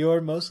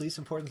 your most least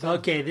important thing.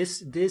 Okay,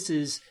 this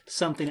is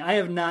something I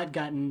have not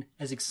gotten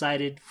as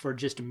excited for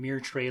just a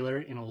mere trailer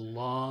in a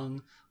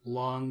long,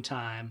 long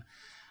time.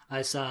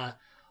 I saw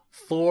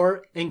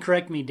Thor, and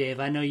correct me,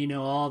 Dave, I know you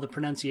know all the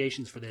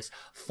pronunciations for this.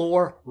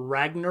 Thor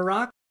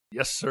Ragnarok.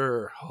 Yes,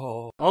 sir.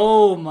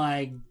 Oh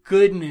my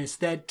goodness,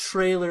 that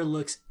trailer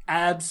looks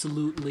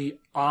absolutely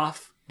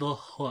off the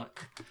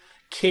hook.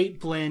 Kate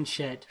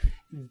Blanchett,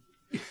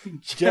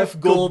 Jeff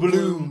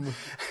Goldblum.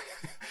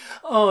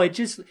 Oh,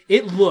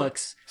 it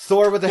looks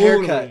Thor with a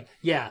haircut.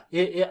 Yeah,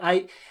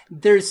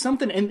 there's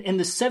something, and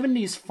the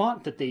 70s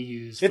font that they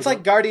use. It's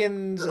like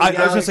Guardians of the I was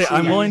going to say,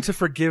 I'm Yeah. willing to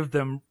forgive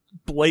them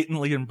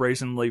blatantly and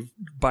brazenly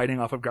biting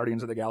off of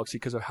Guardians of the Galaxy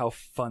because of how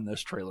fun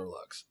this trailer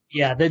looks.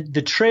 Yeah,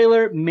 the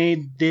trailer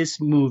made this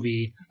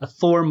movie, a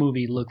Thor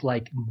movie, look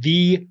like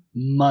the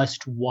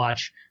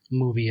must-watch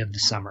movie of the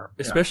summer.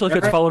 Especially if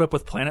it's followed up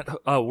with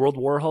World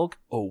War Hulk.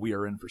 Oh, we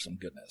are in for some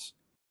goodness.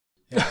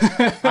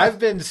 Yeah. I've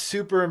been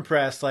super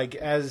impressed. Like,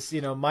 as you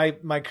know,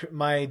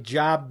 my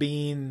job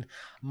being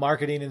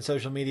marketing and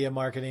social media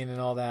marketing and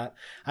all that,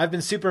 I've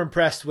been super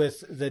impressed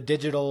with the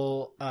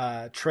digital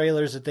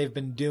trailers that they've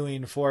been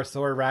doing for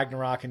Thor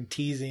Ragnarok and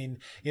teasing.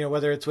 You know,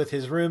 whether it's with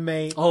his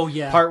roommate. Oh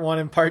yeah, part 1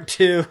 and part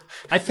 2.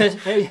 I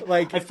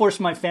forced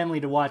my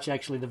family to watch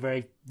actually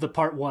the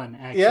part 1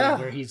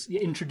 actually, where he's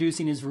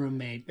introducing his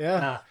roommate.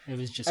 Yeah, it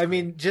was just. I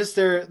mean, just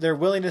their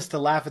willingness to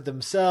laugh at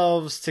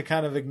themselves, to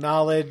kind of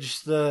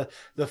acknowledge the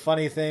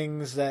funny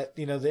things that,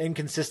 you know, the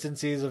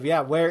inconsistencies of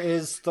where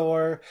is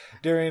Thor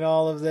during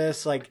all of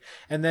this, like,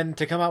 and then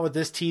to come out with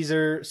this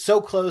teaser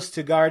so close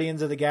to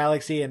Guardians of the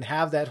Galaxy and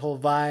have that whole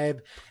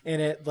vibe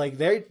in it, like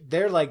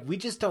they're like, we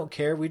just don't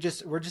care, we're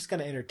just going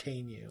to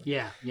entertain you.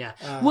 Yeah.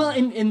 Well,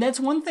 and that's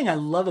one thing I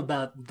love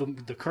about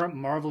the current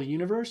Marvel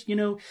universe. You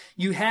know,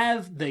 you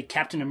have the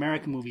Captain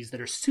America movies that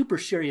are super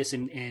serious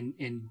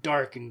and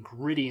dark and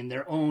gritty in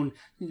their own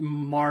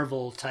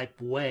Marvel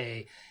type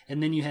way,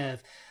 and then you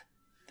have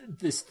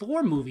this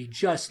Thor movie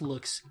just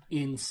looks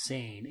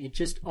insane. It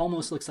just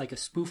almost looks like a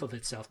spoof of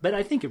itself, but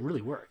I think it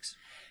really works.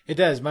 It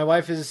does. My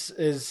wife is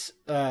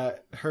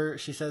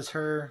she says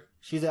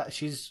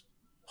she's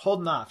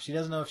holding off. She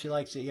doesn't know if she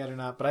likes it yet or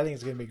not, but I think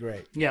it's going to be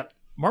great. Yep.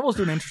 Marvel's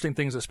doing interesting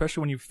things,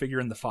 especially when you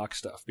figure in the Fox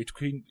stuff,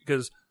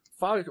 because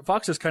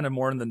Fox is kind of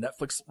more in the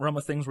Netflix realm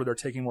of things where they're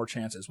taking more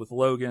chances. With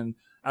Logan,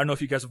 I don't know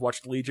if you guys have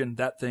watched Legion.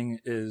 That thing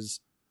is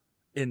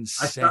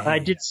insane. I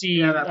did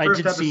see. Yeah, that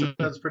first episode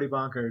was pretty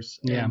bonkers.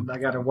 Yeah. And I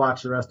got to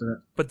watch the rest of it.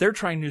 But they're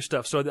trying new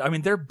stuff. So, I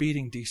mean, they're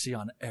beating DC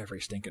on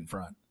every stinking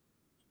front.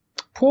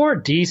 Poor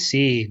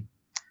DC.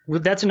 Well,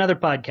 that's another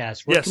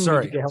podcast. Yes,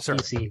 sorry.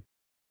 DC.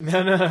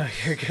 No,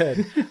 you're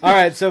good. All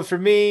right, so for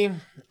me,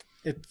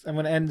 I'm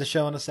going to end the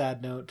show on a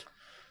sad note.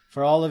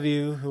 For all of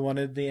you who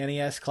wanted the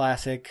NES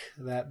Classic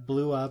that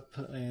blew up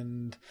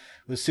and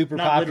was super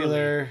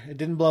popular, it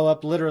didn't blow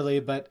up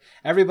literally, but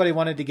everybody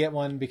wanted to get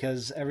one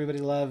because everybody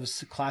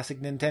loves classic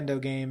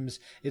Nintendo games.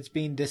 It's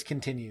being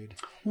discontinued.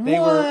 They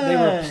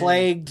were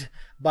plagued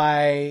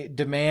by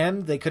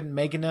demand. They couldn't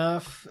make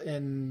enough,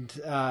 and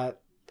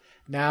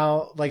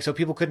now, like, so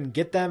people couldn't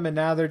get them, and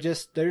now they're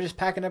just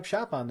packing up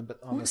shop on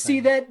the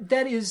See, thing.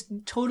 that is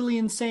totally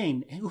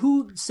insane.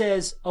 Who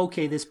says,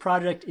 okay, this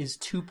product is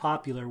too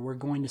popular, we're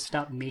going to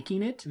stop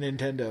making it?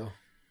 Nintendo.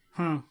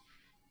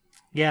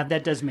 Yeah,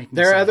 that does make me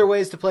There are sad. other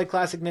ways to play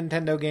classic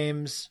Nintendo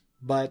games,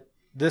 but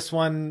this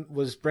one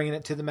was bringing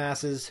it to the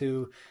masses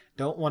who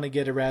don't want to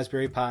get a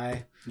Raspberry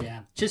Pi. Yeah,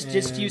 just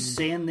you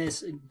saying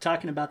this,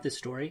 talking about this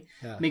story,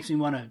 makes me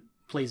want to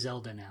play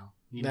Zelda now.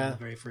 You know, the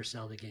very first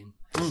Zelda game.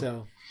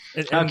 So,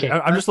 And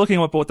I'm just looking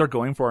at what they're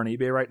going for on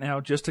eBay right now,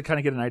 just to kind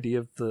of get an idea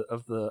of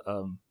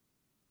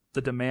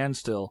the demand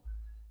still.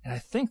 And I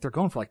think they're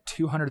going for like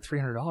 $200,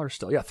 $300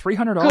 still. Yeah,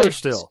 $300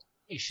 still.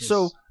 Gracious.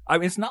 So, I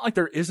mean, it's not like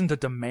there isn't a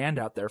demand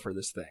out there for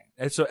this thing.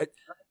 And so,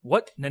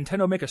 what?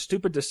 Nintendo make a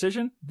stupid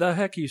decision? The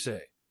heck you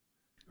say?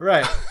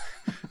 right.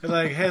 They're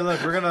like, hey,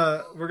 look, we're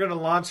gonna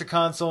launch a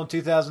console in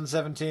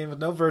 2017 with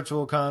no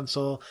virtual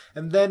console,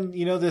 and then,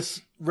 you know,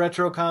 this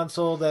retro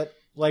console that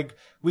like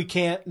we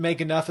can't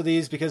make enough of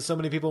these because so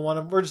many people want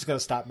them, we're just going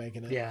to stop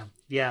making it.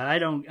 Yeah. I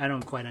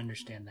don't quite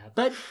understand that,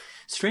 but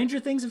stranger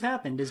things have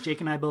happened, as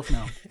Jake and I both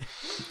know.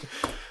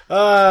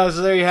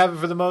 So there you have it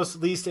for the most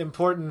least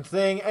important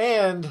thing,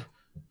 and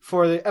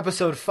for the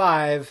episode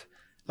 5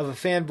 of A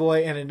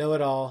Fanboy and a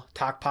Know-It-All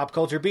Talk Pop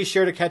Culture. Be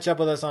sure to catch up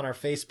with us on our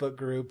Facebook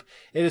group.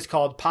 It is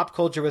called Pop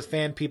Culture with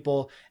Fan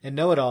People and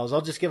Know-It-Alls.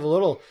 I'll just give a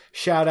little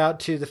shout out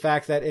to the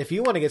fact that if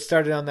you want to get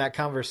started on that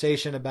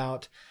conversation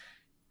about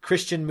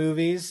Christian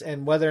movies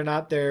and whether or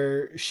not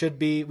we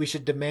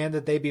should demand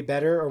that they be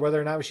better, or whether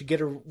or not we should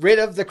get rid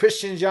of the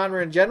Christian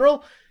genre in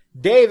general,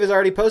 Dave has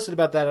already posted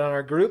about that on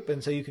our group,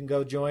 and so you can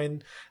go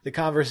join the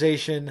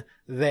conversation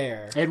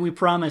there. And we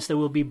promise that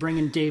we'll be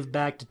bringing Dave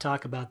back to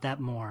talk about that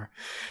more.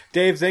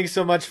 Dave, thanks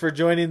so much for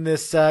joining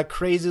this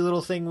crazy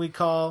little thing we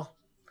call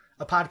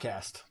a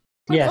podcast.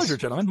 My pleasure,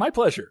 gentlemen. My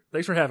pleasure.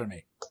 Thanks for having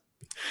me.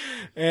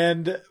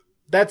 And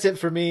that's it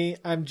for me.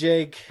 I'm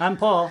Jake. I'm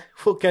Paul.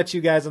 We'll catch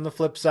you guys on the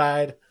flip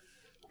side.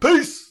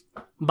 Peace!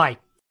 Bye.